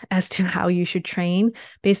blueprint as to how you should train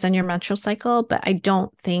based on your menstrual cycle. But I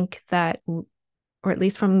don't think that, or at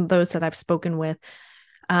least from those that I've spoken with,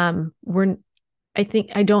 I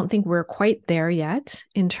don't think we're quite there yet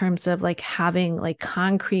in terms of like having like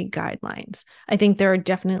concrete guidelines. I think there are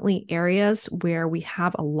definitely areas where we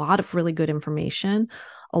have a lot of really good information,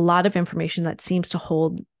 a lot of information that seems to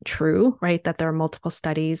hold true, right? That there are multiple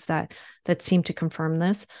studies that seem to confirm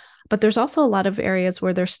this. But there's also a lot of areas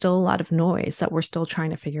where there's still a lot of noise that we're still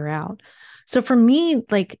trying to figure out. So for me,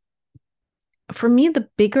 the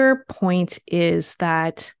bigger point is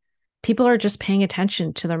that people are just paying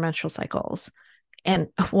attention to their menstrual cycles. And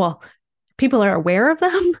well, people are aware of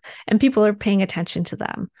them and people are paying attention to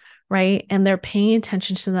them, right? And they're paying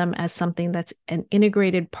attention to them as something that's an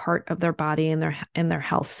integrated part of their body and their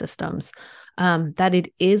health systems, that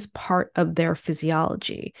it is part of their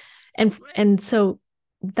physiology. And so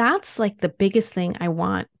that's like the biggest thing I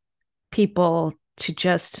want people to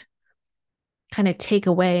just kind of take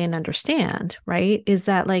away and understand, right? Is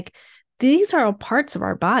that like these are all parts of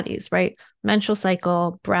our bodies, right? Menstrual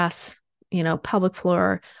cycle, breasts, pelvic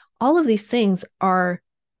floor, all of these things are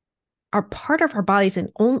part of our bodies and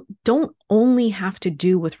don't only have to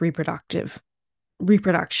do with reproduction,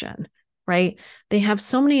 right? They have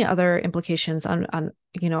so many other implications on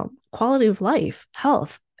quality of life,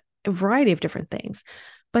 health, a variety of different things.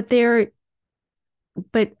 But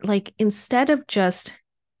like instead of just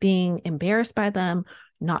being embarrassed by them,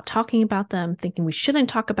 not talking about them, thinking we shouldn't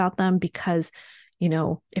talk about them because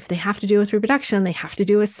if they have to do with reproduction, they have to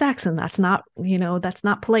do with sex, and that's not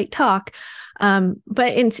polite talk.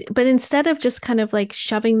 But instead of just kind of like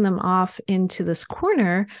shoving them off into this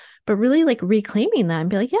corner, but really like reclaiming them,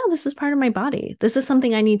 be like, yeah, this is part of my body. This is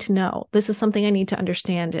something I need to know. This is something I need to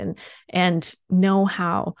understand and know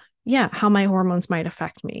how my hormones might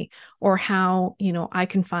affect me, or how, I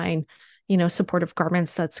can find, supportive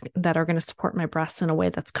garments that are going to support my breasts in a way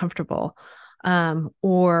that's comfortable.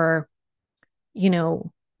 Or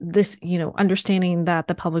this, understanding that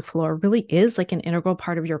the pelvic floor really is like an integral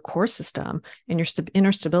part of your core system and your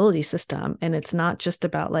inner stability system. And it's not just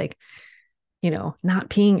about like, not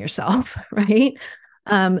peeing yourself, right?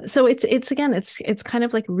 So it's again, it's kind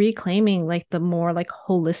of like reclaiming like the more like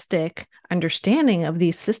holistic understanding of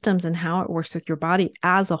these systems and how it works with your body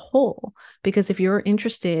as a whole. Because if you're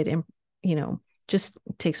interested in, just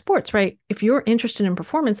take sports, right? If you're interested in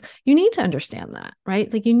performance, you need to understand that,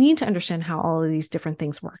 right? Like you need to understand how all of these different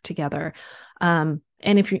things work together. And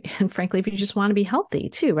frankly, if you just want to be healthy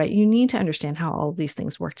too, right? You need to understand how all of these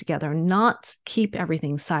things work together, not keep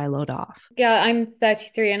everything siloed off. Yeah, I'm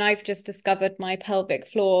 33 and I've just discovered my pelvic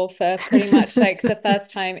floor for pretty much like the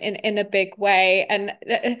first time in a big way. And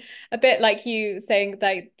a bit like you saying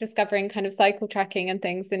like discovering kind of cycle tracking and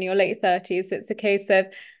things in your late 30s, it's a case of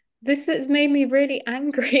this has made me really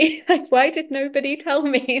angry. Like, why did nobody tell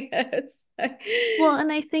me this? Well,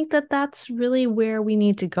 and I think that that's really where we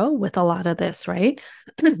need to go with a lot of this, right?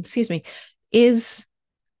 Excuse me. This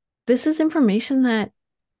is information that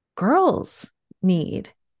girls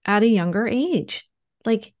need at a younger age,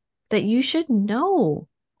 like that you should know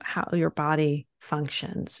how your body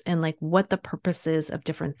functions and like what the purpose is of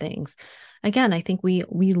different things. Again, I think we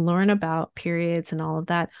learn about periods and all of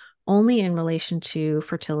that only in relation to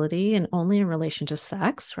fertility and only in relation to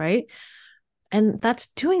sex, right? And that's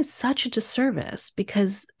doing such a disservice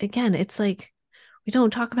because again, it's like we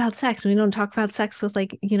don't talk about sex. We don't talk about sex with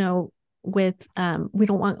like, with we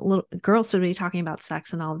don't want little girls to be talking about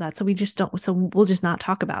sex and all of that. So we just don't, so we'll just not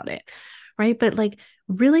talk about it. Right. But like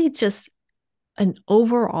really just an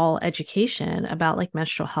overall education about like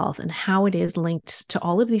menstrual health and how it is linked to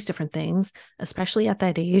all of these different things, especially at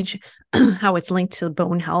that age, how it's linked to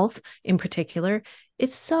bone health in particular,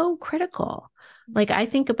 it's so critical. Like I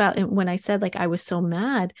think about it when I said like I was so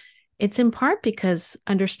mad, it's in part because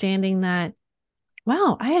understanding that,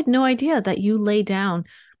 wow, I had no idea that you lay down,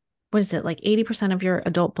 what is it, like 80% of your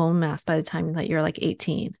adult bone mass by the time that you're like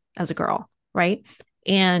 18 as a girl, right?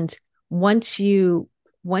 And once you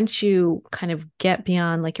kind of get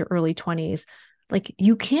beyond like your early 20s, like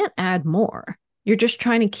you can't add more. You're just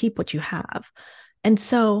trying to keep what you have. And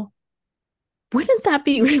so wouldn't that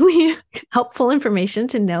be really helpful information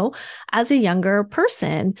to know as a younger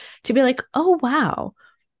person to be like, oh, wow,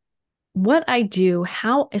 what I do,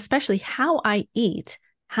 especially how I eat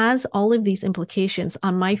has all of these implications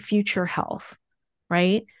on my future health,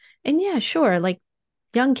 right? And yeah, sure, like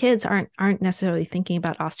young kids aren't necessarily thinking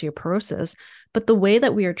about osteoporosis, but the way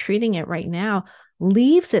that we are treating it right now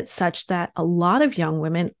leaves it such that a lot of young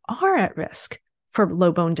women are at risk for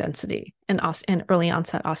low bone density and early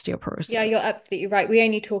onset osteoporosis. Yeah, you're absolutely right. We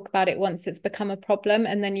only talk about it once it's become a problem,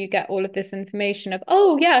 and then you get all of this information of,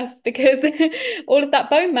 oh yes, because all of that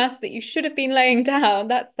bone mass that you should have been laying down,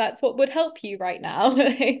 that's what would help you right now.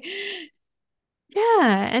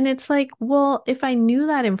 Yeah, and it's like, well, if I knew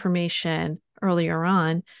that information earlier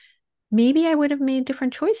on, maybe I would have made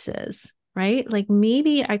different choices, right? Like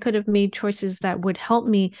maybe I could have made choices that would help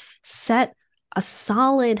me set a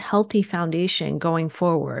solid, healthy foundation going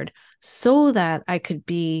forward so that I could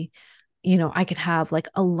be, I could have like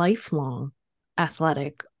a lifelong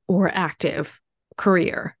athletic or active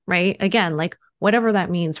career, right? Again, like whatever that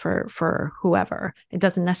means for whoever. It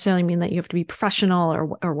doesn't necessarily mean that you have to be professional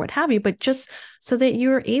or what have you, but just so that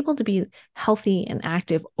you're able to be healthy and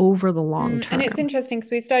active over the long term. And it's interesting because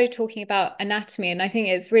we started talking about anatomy, and I think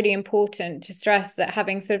it's really important to stress that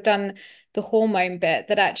having sort of done the hormone bit,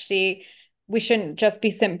 that actually we shouldn't just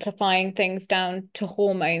be simplifying things down to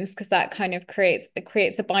hormones, because that kind of creates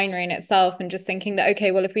a binary in itself, and just thinking that,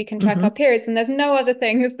 okay, well, if we can track our periods and there's no other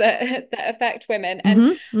things that affect women.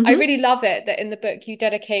 And I really love it that in the book you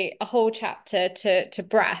dedicate a whole chapter to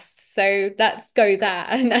breasts. So let's go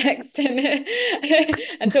there next and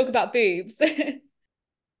talk about boobs.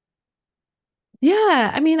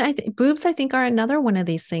 Yeah, I mean, boobs, I think, are another one of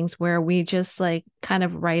these things where we just like kind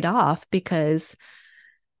of write off because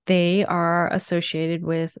they are associated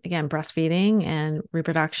with, again, breastfeeding and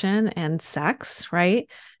reproduction and sex, right?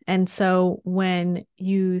 And so when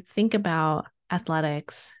you think about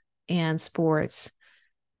athletics and sports,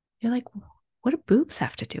 you're like, what do boobs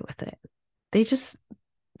have to do with it? They just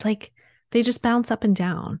bounce up and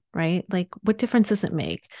down, right? Like, what difference does it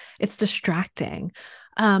make? It's distracting.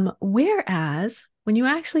 Whereas when you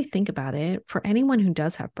actually think about it, for anyone who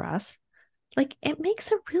does have breasts, like it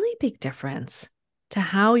makes a really big difference to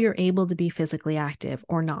how you're able to be physically active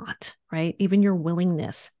or not, right? Even your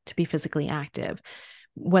willingness to be physically active,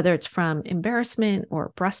 whether it's from embarrassment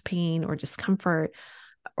or breast pain or discomfort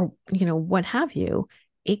or, what have you,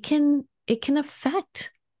 it can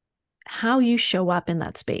affect how you show up in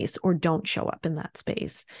that space or don't show up in that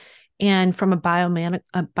space. And from a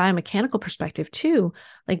biomechanical perspective too,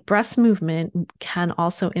 like breast movement can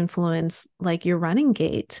also influence like your running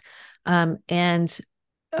gait, and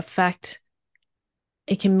affect,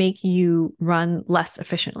 it can make you run less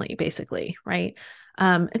efficiently, basically, right?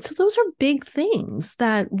 And so those are big things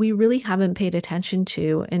that we really haven't paid attention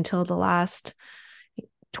to until the last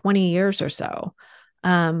 20 years or so.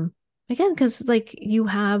 Again, because like you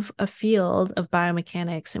have a field of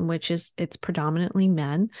biomechanics in which it's predominantly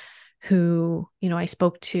men who, I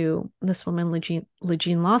spoke to this woman,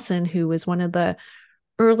 Legine Lawson, who was one of the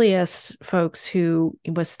earliest folks who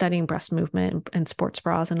was studying breast movement and sports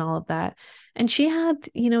bras and all of that. And she had,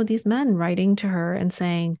 these men writing to her and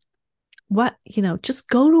saying, what, just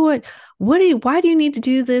go to it. Why do you need to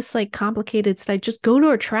do this like complicated study? Just go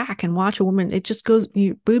to a track and watch a woman. It just goes,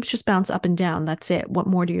 boobs just bounce up and down. That's it. What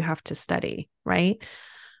more do you have to study? Right.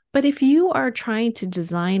 But if you are trying to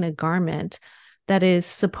design a garment that is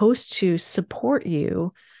supposed to support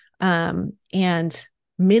you, and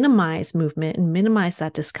minimize movement and minimize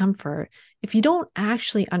that discomfort, if you don't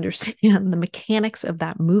actually understand the mechanics of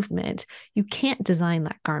that movement, you can't design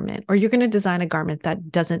that garment, or you're going to design a garment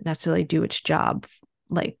that doesn't necessarily do its job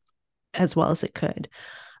like as well as it could.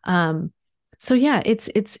 So yeah,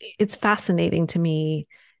 it's fascinating to me,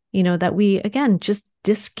 that we again just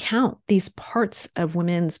discount these parts of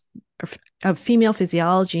of female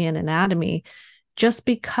physiology and anatomy just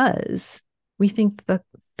because we think that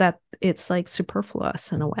it's like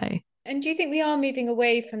superfluous in a way. And do you think we are moving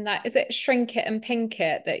away from that? Is it shrink it and pink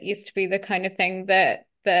it that used to be the kind of thing that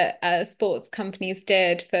sports companies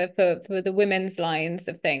did for the women's lines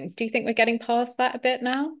of things? Do you think we're getting past that a bit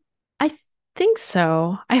now? I think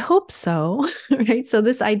so. I hope so. Right. So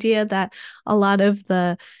this idea that a lot of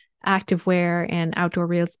the activewear and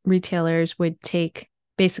outdoor retailers would take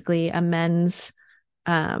basically a men's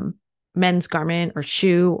garment or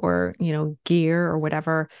shoe or, gear or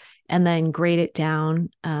whatever, and then grade it down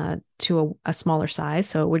to a smaller size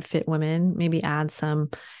so it would fit women, maybe add some,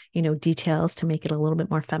 details to make it a little bit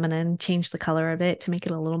more feminine, change the color of it to make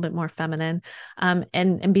it a little bit more feminine,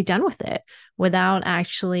 and be done with it without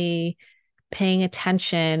actually paying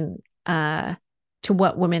attention to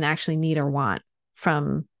what women actually need or want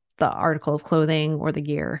from the article of clothing or the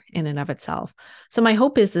gear in and of itself. So my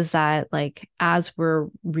hope is that like, as we're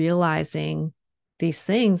realizing these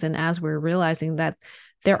things and as we're realizing that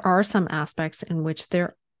there are some aspects in which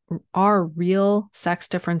there are real sex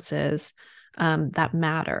differences that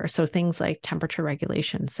matter. So things like temperature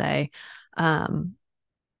regulation, say,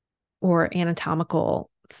 or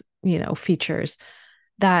anatomical, features,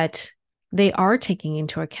 that they are taking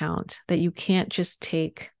into account, that you can't just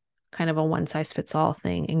take kind of a one size fits all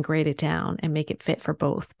thing and grade it down and make it fit for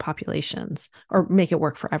both populations or make it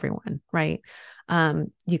work for everyone. Right.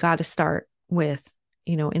 You got to start with,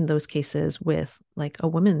 in those cases with like a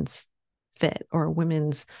women's fit or a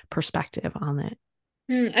women's perspective on it.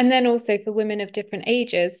 And then also for women of different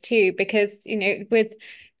ages too, because, with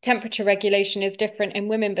temperature regulation is different in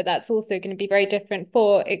women, but that's also going to be very different,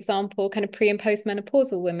 for example, kind of pre and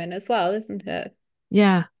postmenopausal women as well, isn't it?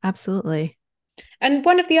 Yeah, absolutely. And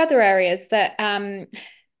one of the other areas that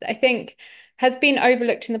I think has been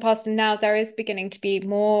overlooked in the past, and now there is beginning to be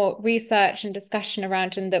more research and discussion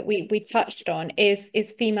around, and that we touched on, is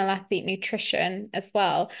female athlete nutrition as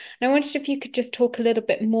well. And I wondered if you could just talk a little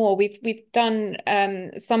bit more. We've done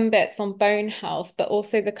some bits on bone health, but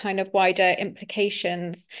also the kind of wider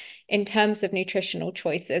implications in terms of nutritional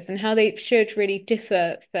choices and how they should really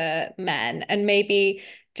differ for men, and maybe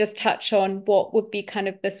just touch on what would be kind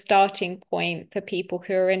of the starting point for people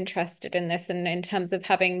who are interested in this, and in terms of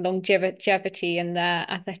having longevity in their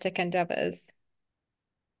athletic endeavors.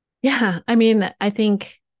 Yeah. I mean, I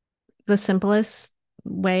think the simplest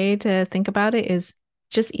way to think about it is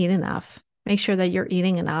just eat enough. Make sure that you're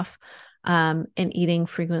eating enough, and eating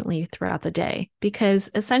frequently throughout the day. Because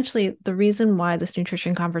essentially, the reason why this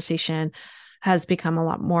nutrition conversation has become a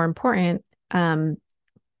lot more important,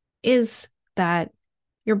 is that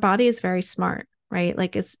your body is very smart, right?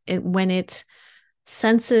 Like when it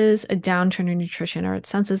senses a downturn in nutrition, or it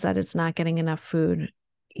senses that it's not getting enough food,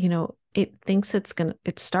 it thinks it's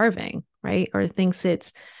starving, right? Or it thinks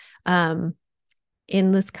it's in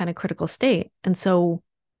this kind of critical state. And so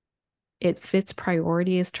if its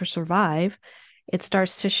priority is to survive, it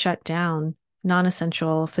starts to shut down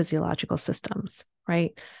non-essential physiological systems,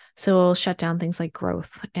 right? So it'll shut down things like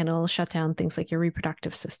growth, and it'll shut down things like your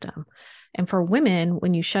reproductive system. And for women,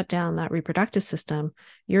 when you shut down that reproductive system,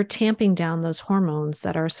 you're tamping down those hormones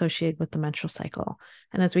that are associated with the menstrual cycle.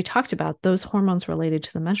 And as we talked about, those hormones related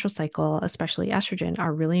to the menstrual cycle, especially estrogen,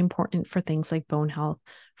 are really important for things like bone health,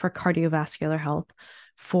 for cardiovascular health,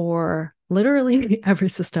 for literally every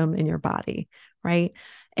system in your body, right?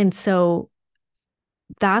 And so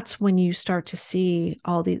that's when you start to see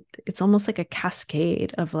it's almost like a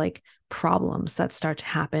cascade of like problems that start to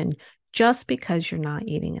happen just because you're not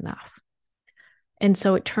eating enough. And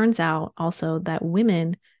so it turns out also that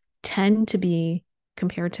women tend to be,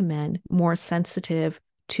 compared to men, more sensitive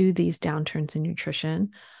to these downturns in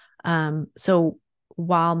nutrition. So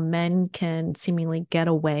while men can seemingly get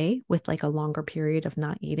away with like a longer period of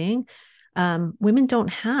not eating, women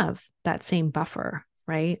don't have that same buffer,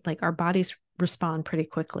 right? Like our bodies respond pretty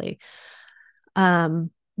quickly.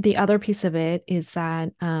 The other piece of it is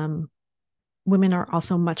that women are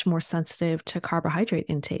also much more sensitive to carbohydrate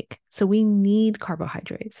intake. So we need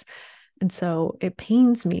carbohydrates. And so it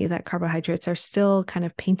pains me that carbohydrates are still kind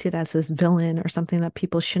of painted as this villain or something that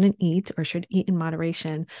people shouldn't eat or should eat in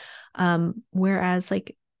moderation. Whereas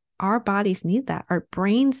like our bodies need that, our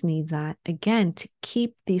brains need that, again, to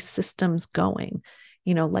keep these systems going,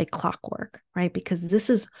 like clockwork, right? Because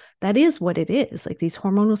that is what it is. Like these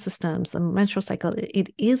hormonal systems, the menstrual cycle,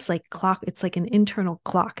 it is like clock. It's like an internal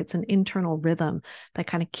clock. It's an internal rhythm that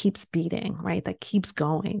kind of keeps beating, right? That keeps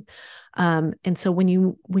going. And so when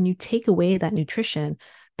you take away that nutrition,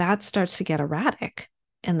 that starts to get erratic.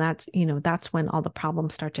 And that's when all the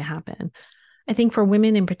problems start to happen. I think for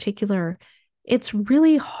women in particular, it's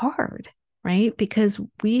really hard, right? Because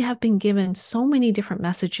we have been given so many different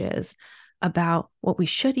messages about what we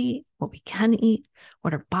should eat, what we can eat,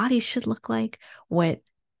 what our bodies should look like, what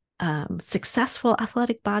successful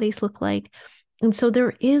athletic bodies look like. And so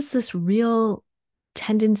there is this real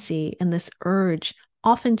tendency and this urge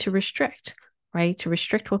often to restrict, right? To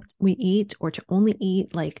restrict what we eat or to only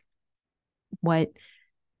eat like what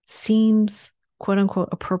seems quote unquote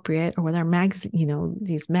appropriate, or what our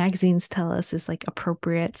these magazines tell us is like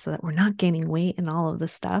appropriate so that we're not gaining weight and all of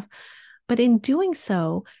this stuff. But in doing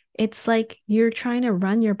so, it's like you're trying to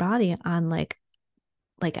run your body on like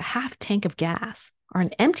a half tank of gas or an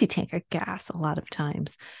empty tank of gas a lot of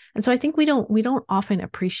times. And so I think we don't often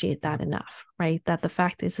appreciate that enough, right? That the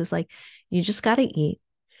fact is like, you just got to eat.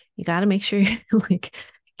 You got to make sure you're like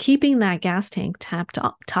keeping that gas tank topped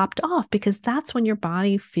off, because that's when your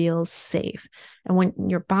body feels safe. And when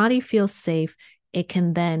your body feels safe, it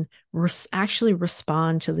can then actually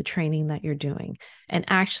respond to the training that you're doing and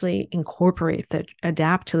actually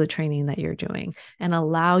adapt to the training that you're doing and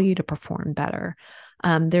allow you to perform better.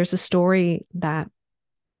 There's a story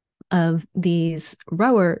of these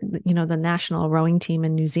the national rowing team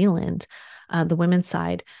in New Zealand, the women's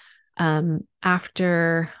side,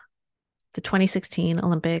 after the 2016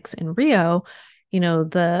 Olympics in Rio,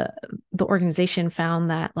 the organization found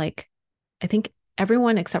that like, I think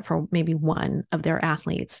everyone except for maybe one of their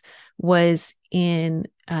athletes was in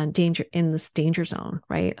this danger zone,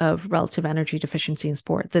 right, of relative energy deficiency in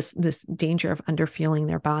sport, this danger of underfueling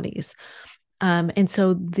their bodies. And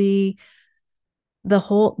so the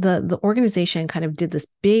organization kind of did this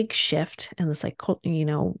big shift and this like,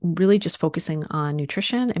 really just focusing on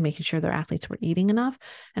nutrition and making sure their athletes were eating enough.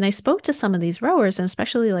 And I spoke to some of these rowers, and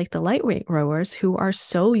especially like the lightweight rowers, who are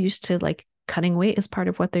so used to like cutting weight is part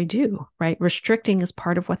of what they do, right? Restricting is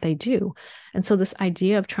part of what they do. And so this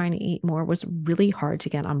idea of trying to eat more was really hard to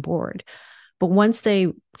get on board. But once they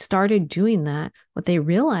started doing that, what they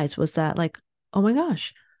realized was that like, oh my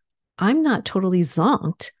gosh, I'm not totally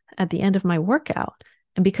zonked at the end of my workout.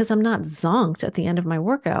 And because I'm not zonked at the end of my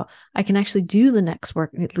workout, I can actually do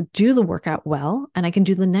the workout well, and I can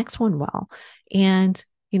do the next one well. And,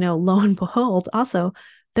 lo and behold, also,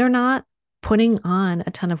 they're not putting on a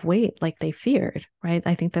ton of weight like they feared, right?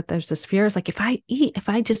 I think that there's this fear is like, if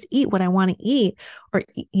I just eat what I want to eat, or,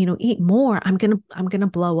 eat more, I'm going to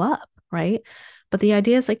blow up, right? But the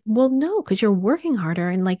idea is like, well, no, because you're working harder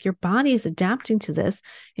and like your body is adapting to this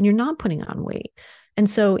and you're not putting on weight. And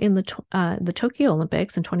so in the Tokyo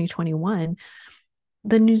Olympics in 2021,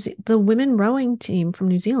 the women rowing team from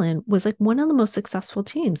New Zealand was like one of the most successful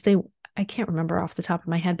teams. I can't remember off the top of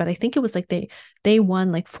my head, but I think it was like they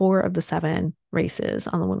won like 4 of the 7 races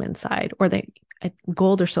on the women's side, or they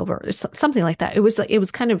gold or silver, something like that. It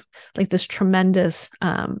was kind of like this tremendous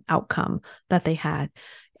outcome that they had.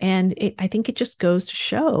 And I think it just goes to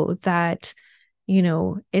show that,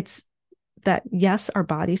 it's that, yes, our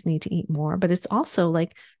bodies need to eat more, but it's also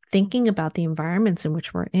like thinking about the environments in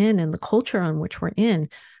which we're in and the culture in which we're in,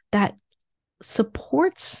 that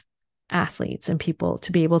supports athletes and people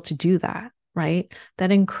to be able to do that, right?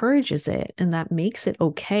 That encourages it and that makes it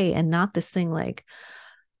okay, and not this thing like,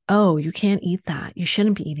 oh, you can't eat that. You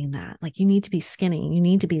shouldn't be eating that. Like, you need to be skinny. You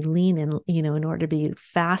need to be lean and, in order to be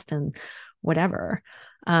fast and whatever.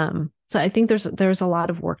 So I think there's a lot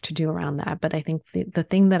of work to do around that. But I think the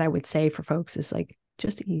thing that I would say for folks is like,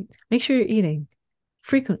 just eat. Make sure you're eating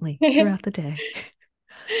frequently throughout the day.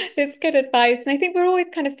 It's good advice. And I think we're always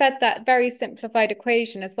kind of fed that very simplified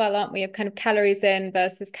equation as well, aren't we? Of kind of calories in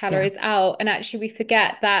versus calories out. And actually we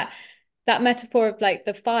forget that metaphor of like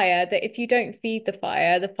the fire, that if you don't feed the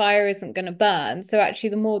fire isn't going to burn. So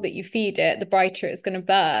actually the more that you feed it, the brighter it's going to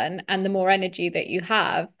burn and the more energy that you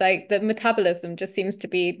have. Like the metabolism just seems to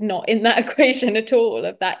be not in that equation at all,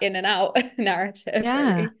 of that in and out narrative.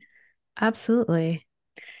 Yeah, really. absolutely.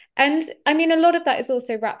 And I mean, a lot of that is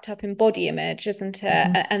also wrapped up in body image, isn't it?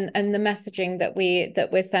 Mhm. And the messaging that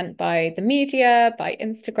we're sent by the media, by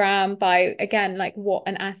Instagram, by, again, like what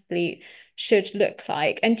an athlete should look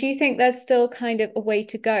like. And do you think there's still kind of a way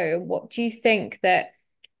to go? What do you think that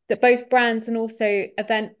both brands and also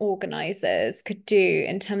event organizers could do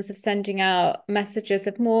in terms of sending out messages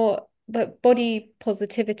of more but body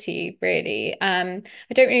positivity, really? I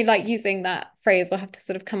don't really like using that phrase. I'll have to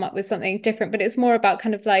sort of come up with something different, but it's more about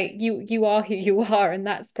kind of like you are who you are, and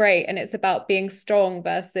that's great. And it's about being strong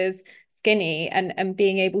versus skinny, and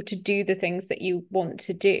being able to do the things that you want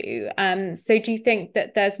to do. So do you think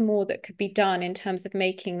that there's more that could be done in terms of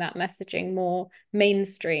making that messaging more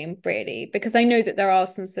mainstream, really? Because I know that there are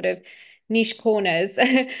some sort of niche corners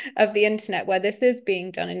of the internet where this is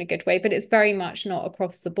being done in a good way, but it's very much not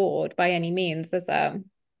across the board by any means. As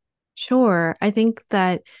Sure. I think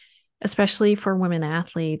that especially for women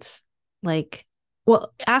athletes, like,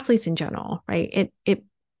 well, athletes in general, right? It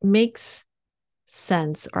makes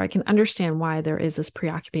sense, or I can understand why there is this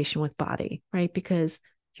preoccupation with body, right? Because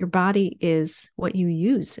your body is what you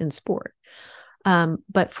use in sport.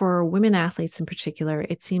 But for women athletes in particular,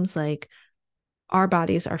 it seems like our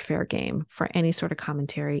bodies are fair game for any sort of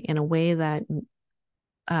commentary in a way that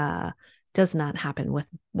does not happen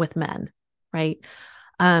with men, right?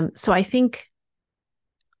 So I think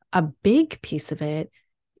a big piece of it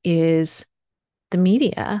is the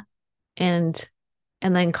media and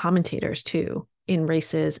then commentators too, in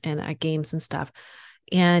races and at games and stuff.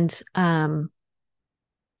 And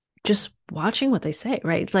just watching what they say,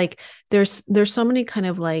 right? It's like there's so many kind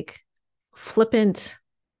of like flippant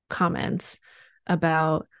comments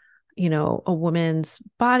about, a woman's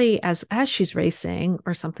body as she's racing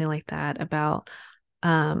or something like that, about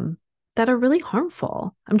that are really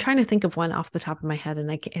harmful. I'm trying to think of one off the top of my head,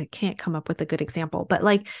 and I can't come up with a good example. But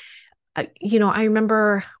like, I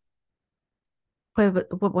remember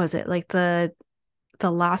what was it, like the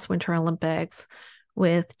last Winter Olympics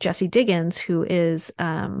with Jessie Diggins, who is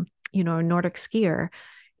a Nordic skier,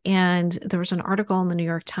 and there was an article in the New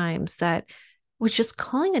York Times that was just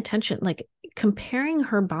calling attention, like comparing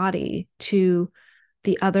her body to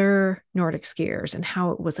the other Nordic skiers and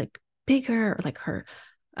how it was like bigger, or like her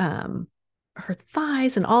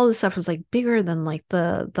thighs and all this stuff was like bigger than like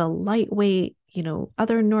the lightweight,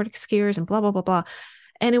 other Nordic skiers, and blah blah blah blah.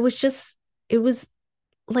 And it was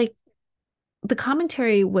like the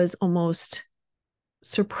commentary was almost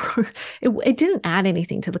it didn't add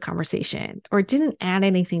anything to the conversation, or it didn't add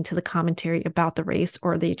anything to the commentary about the race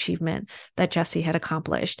or the achievement that Jessie had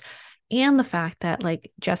accomplished. And the fact that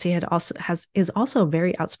like Jessie is also a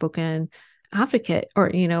very outspoken advocate,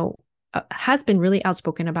 or has been really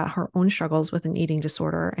outspoken about her own struggles with an eating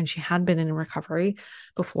disorder, and she had been in recovery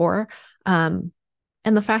before. And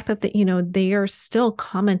the fact that they are still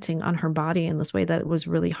commenting on her body in this way that was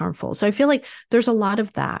really harmful. So I feel like there's a lot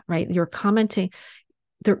of that, right? You're commenting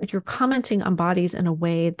on bodies in a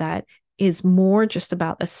way that is more just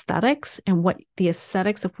about aesthetics and what the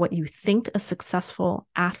aesthetics of what you think a successful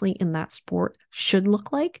athlete in that sport should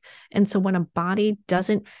look like. And so when a body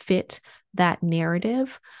doesn't fit that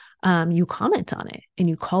narrative, you comment on it and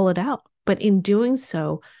you call it out. But in doing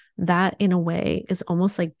so, that in a way is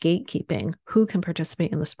almost like gatekeeping who can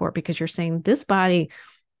participate in the sport, because you're saying this body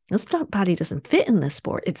doesn't fit in this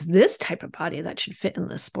sport. It's this type of body that should fit in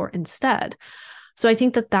this sport instead. So I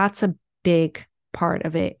think that that's a big part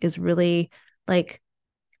of it, is really like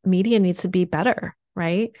media needs to be better,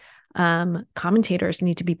 right? Commentators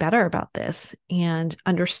need to be better about this and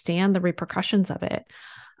understand the repercussions of it.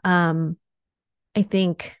 I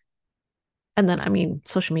think, and then, I mean,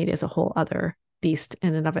 social media is a whole other beast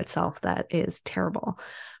in and of itself that is terrible.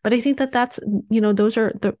 But I think that that's, those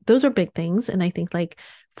are big things. And I think like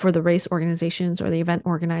for the race organizations or the event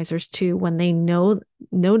organizers too, when they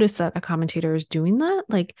notice that a commentator is doing that,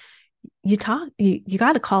 like you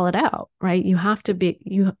got to call it out, right? You have to be,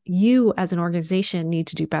 you as an organization need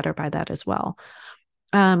to do better by that as well.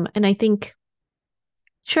 And I think,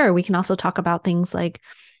 sure, we can also talk about things like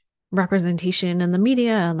representation in the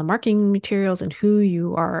media and the marketing materials and who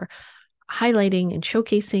you are highlighting and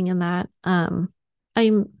showcasing in that.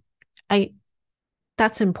 I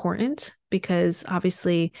that's important because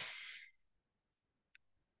obviously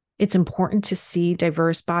it's important to see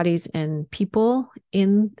diverse bodies and people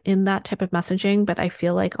in that type of messaging, but I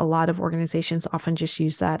feel like a lot of organizations often just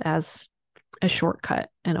use that as a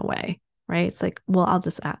shortcut in a way, right? It's like, well, I'll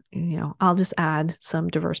just add some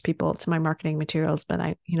diverse people to my marketing materials, but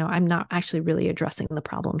I'm not actually really addressing the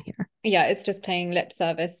problem here. Yeah, it's just paying lip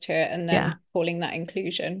service to it and then calling that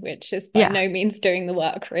inclusion, which is by no means doing the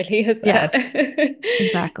work, really, is it?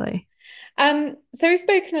 Exactly. So we've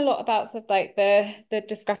spoken a lot about sort of like the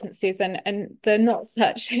discrepancies and the not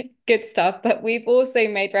such good stuff, but we've also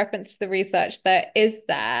made reference to the research that is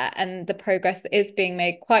there and the progress that is being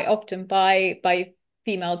made quite often by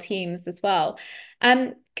female teams as well.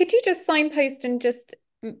 Could you just signpost and just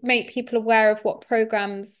make people aware of what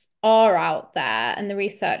programs are out there and the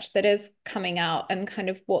research that is coming out and kind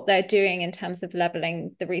of what they're doing in terms of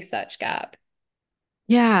leveling the research gap?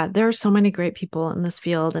 Yeah, there are so many great people in this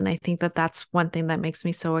field. And I think that that's one thing that makes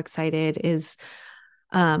me so excited is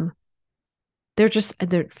they're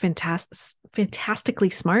fantastically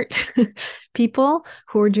smart people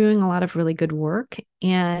who are doing a lot of really good work.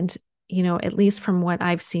 And, at least from what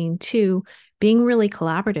I've seen too, being really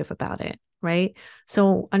collaborative about it, right?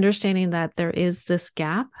 So understanding that there is this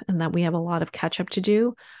gap and that we have a lot of catch up to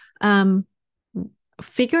do,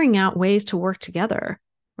 figuring out ways to work together,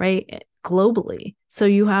 right? Globally. So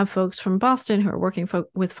you have folks from Boston who are working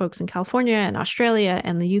with folks in California and Australia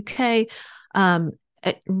and the UK, and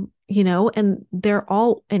they're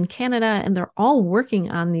all in Canada and they're all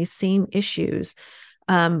working on these same issues,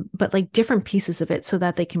 but like different pieces of it so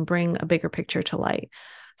that they can bring a bigger picture to light.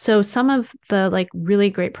 So some of the like really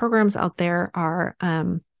great programs out there are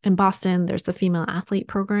in Boston, there's the Female Athlete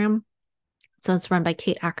Program. So it's run by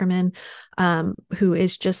Kate Ackerman, who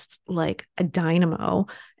is just like a dynamo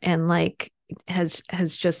and like has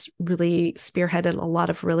just really spearheaded a lot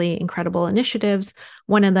of really incredible initiatives.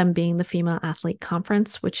 One of them being the Female Athlete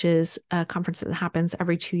Conference, which is a conference that happens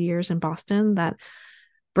every 2 years in Boston that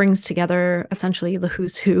brings together essentially the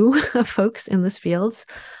who's who of folks in this fields,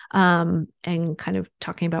 and kind of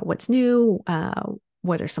talking about what's new,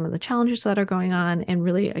 what are some of the challenges that are going on, and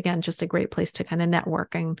really, again, just a great place to kind of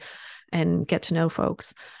network and get to know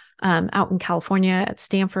folks. Out in California at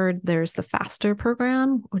Stanford, there's the FASTR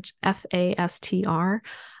program, which FASTR,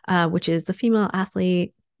 which is the Female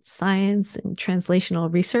Athlete Science and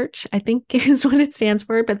Translational Research, I think is what it stands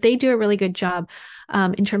for. But they do a really good job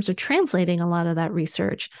in terms of translating a lot of that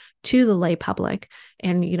research to the lay public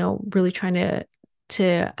and, really trying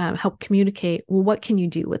to help communicate, well, what can you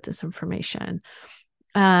do with this information?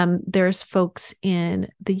 There's folks in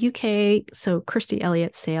the UK. So Kirsty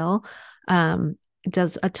Elliott-Sale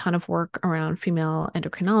does a ton of work around female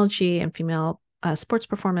endocrinology and female sports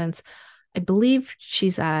performance. I believe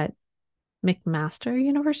she's at McMaster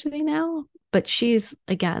University now, but she's,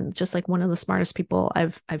 again, just like one of the smartest people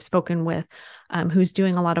I've spoken with, who's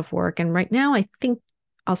doing a lot of work. And right now, I think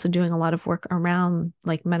also doing a lot of work around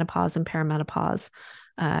like menopause and perimenopause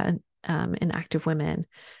in active women.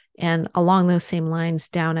 And along those same lines,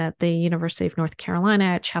 down at the University of North Carolina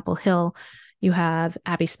at Chapel Hill, you have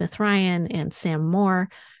Abby Smith-Ryan and Sam Moore,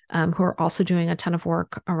 who are also doing a ton of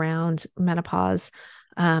work around menopause,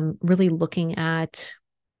 really looking at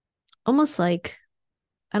almost like,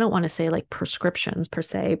 I don't want to say like prescriptions per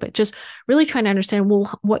se, but just really trying to understand,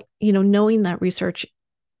 well, what, knowing that research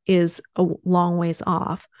is a long ways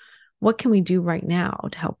off, what can we do right now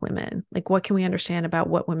to help women? Like, what can we understand about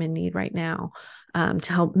what women need right now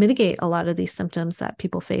to help mitigate a lot of these symptoms that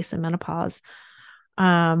people face in menopause?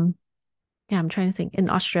 I'm trying to think. In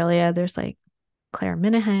Australia, there's like Claire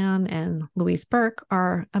Minahan and Louise Burke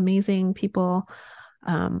are amazing people.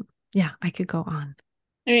 I could go on.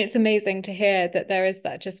 I mean, it's amazing to hear that there is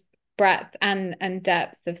that just breadth and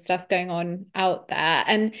depth of stuff going on out there.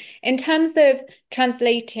 And in terms of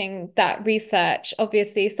translating that research,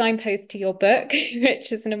 obviously signpost to your book,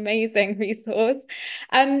 which is an amazing resource.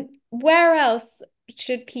 Where else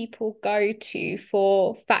should people go to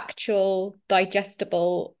for factual,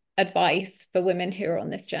 digestible advice for women who are on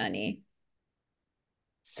this journey?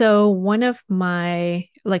 So one of my,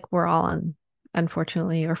 like, we're all on,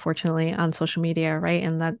 unfortunately or fortunately, on social media, right?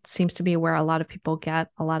 And that seems to be where a lot of people get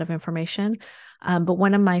a lot of information. But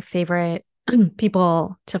one of my favorite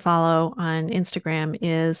people to follow on Instagram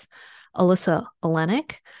is Alyssa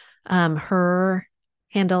Olenek. Her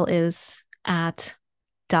handle is at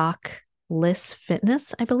Doc Liss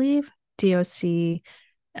Fitness, I believe, DOCLYSS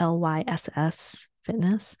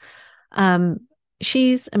Fitness.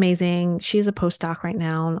 She's amazing. She's a postdoc right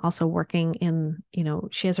now and also working in,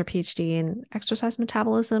 she has her PhD in exercise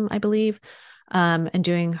metabolism, I believe, and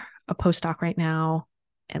doing a postdoc right now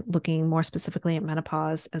and looking more specifically at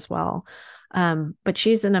menopause as well. But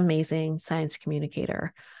she's an amazing science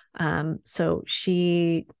communicator. So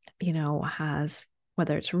she, has,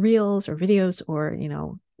 whether it's reels or videos or,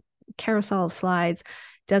 carousel of slides,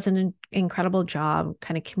 does an incredible job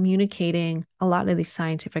kind of communicating a lot of these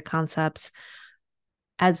scientific concepts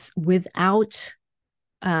as without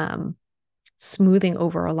smoothing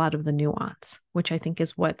over a lot of the nuance, which I think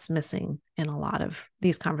is what's missing in a lot of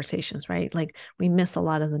these conversations, right? Like we miss a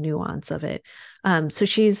lot of the nuance of it. So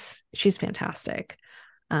she's fantastic.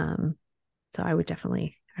 So I would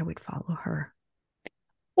follow her.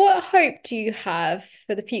 What hope do you have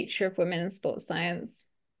for the future of women in sports science?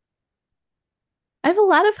 I have a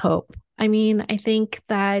lot of hope. I mean, I think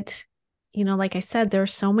that, like I said, there are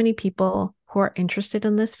so many people who are interested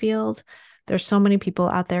in this field. There's so many people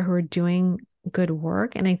out there who are doing good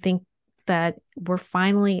work. And I think that we're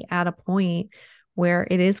finally at a point where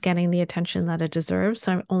it is getting the attention that it deserves.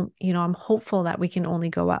 So I'm hopeful that we can only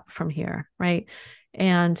go up from here, right?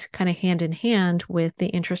 And kind of hand in hand with the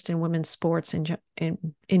interest in women's sports in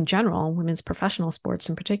general, women's professional sports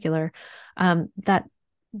in particular, that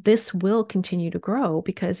this will continue to grow,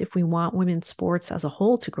 because if we want women's sports as a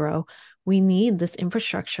whole to grow, we need this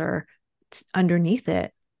infrastructure underneath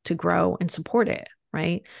it to grow and support it,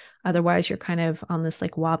 right? Otherwise, you're kind of on this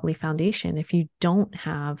like wobbly foundation. If you don't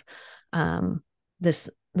have this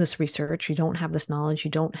research, you don't have this knowledge,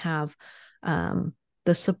 you don't have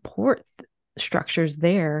the support structures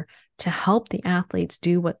there to help the athletes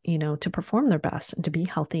do what, to perform their best and to be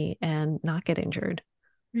healthy and not get injured.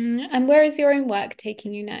 And where is your own work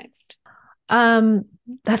taking you next?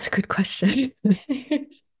 That's a good question.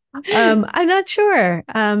 I'm not sure.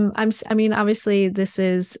 I mean, obviously this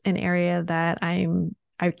is an area that I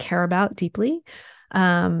care about deeply.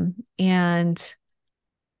 And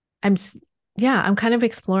I'm kind of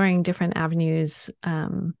exploring different avenues,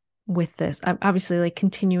 with this. I'm obviously like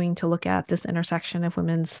continuing to look at this intersection of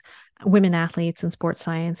women athletes and sports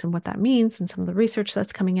science and what that means and some of the research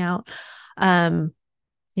that's coming out.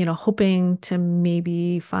 Hoping to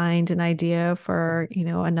maybe find an idea for,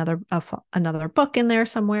 another book in there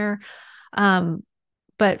somewhere.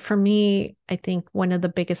 But for me, I think one of the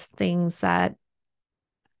biggest things that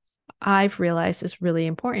I've realized is really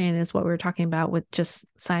important is what we were talking about with just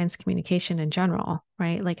science communication in general,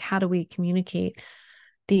 right? Like, how do we communicate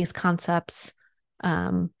these concepts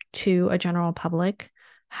to a general public?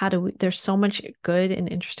 There's so much good and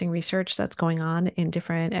interesting research that's going on in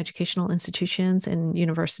different educational institutions and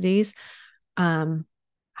universities. How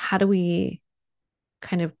do we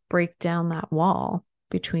kind of break down that wall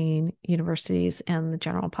between universities and the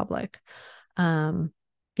general public?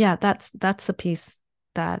 That's the piece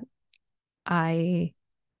that I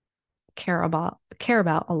care about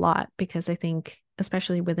a lot, because I think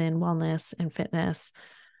especially within wellness and fitness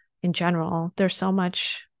in general, there's so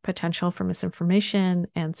much potential for misinformation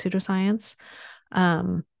and pseudoscience,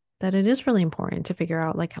 that it is really important to figure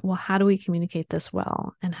out, like, well, how do we communicate this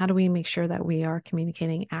well? And how do we make sure that we are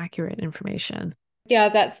communicating accurate information? Yeah,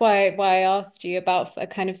 that's why I asked you about a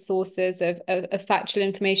kind of sources of factual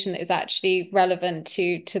information that is actually relevant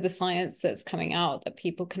to the science that's coming out that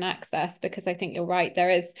people can access, because I think you're right.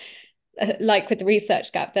 There is, like with the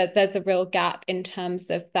research gap, there's a real gap in terms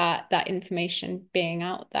of that information being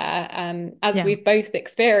out there, as we've both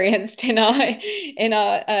experienced in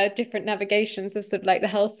our different navigations of sort of like the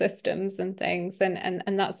health systems and things,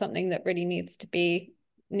 and that's something that really needs to be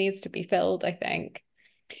filled, I think.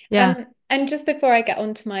 And just before I get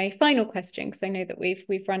on to my final question, because I know that we've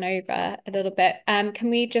run over a little bit, can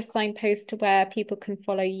we just signpost to where people can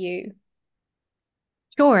follow you?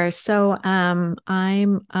 Sure. So I'm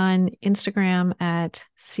on Instagram at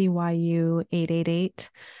CYU888.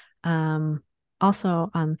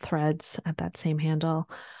 Also on Threads at that same handle.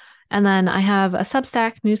 And then I have a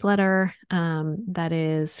Substack newsletter that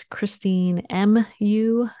is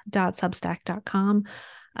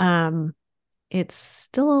christinemu.substack.com. It's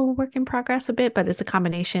still a work in progress a bit, but it's a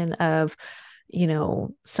combination of,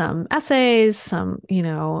 some essays, some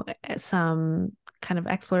kind of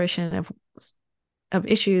exploration of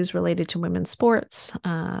issues related to women's sports,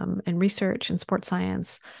 and research and sports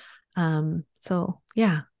science. So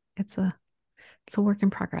yeah, it's a work in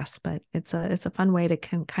progress, but it's a fun way to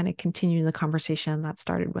kind of continue the conversation that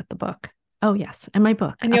started with the book. Oh, yes. And my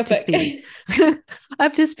book, And your Up to book. Speed.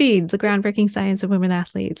 Up to Speed, The Groundbreaking Science of Women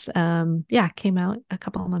Athletes. Came out a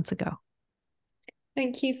couple of months ago.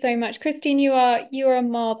 Thank you so much, Christine. You are a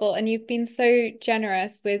marvel, and you've been so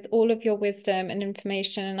generous with all of your wisdom and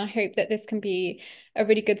information. And I hope that this can be a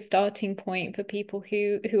really good starting point for people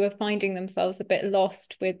who are finding themselves a bit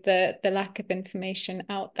lost with the lack of information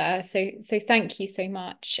out there. So thank you so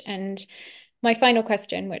much. And my final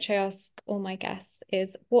question, which I ask all my guests,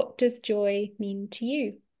 is what does joy mean to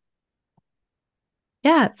you?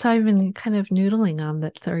 Yeah, so I've been kind of noodling on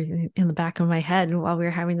that in the back of my head while we were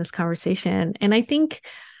having this conversation. And I think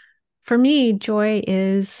for me, joy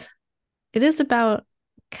is about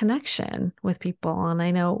connection with people. And I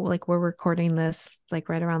know like we're recording this like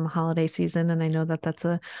right around the holiday season. And I know that that's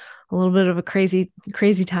a little bit of a crazy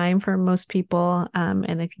time for most people.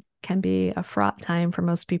 And it can be a fraught time for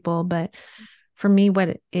most people. But for me,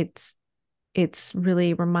 what it's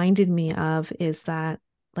really reminded me of is that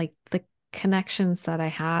like the connections that I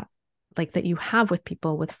have, like that you have with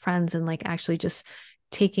people, with friends, and like actually just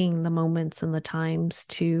taking the moments and the times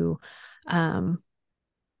to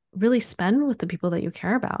really spend with the people that you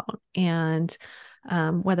care about. And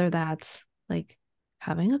whether that's like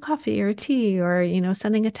having a coffee or a tea or,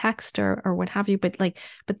 sending a text or what have you, but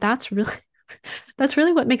that's really that's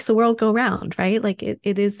really what makes the world go round, right? Like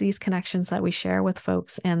it is these connections that we share with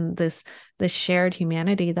folks, and this shared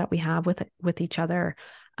humanity that we have with each other,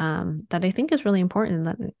 that I think is really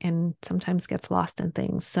important, and sometimes gets lost in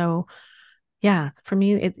things. So yeah, for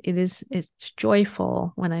me, it's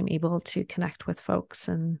joyful when I'm able to connect with folks.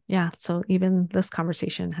 And yeah, so even this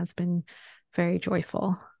conversation has been very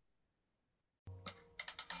joyful.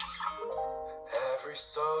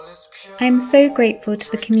 I am so grateful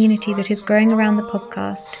to the community that is growing around the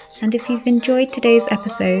podcast. And if you've enjoyed today's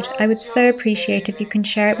episode, I would so appreciate if you can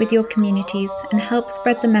share it with your communities and help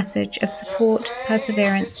spread the message of support,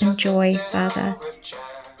 perseverance, and joy further.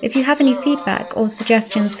 If you have any feedback or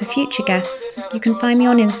suggestions for future guests, you can find me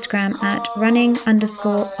on Instagram at running_on_joy.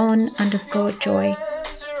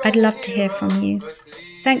 I'd love to hear from you.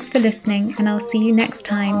 Thanks for listening, and I'll see you next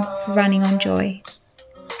time for Running on Joy.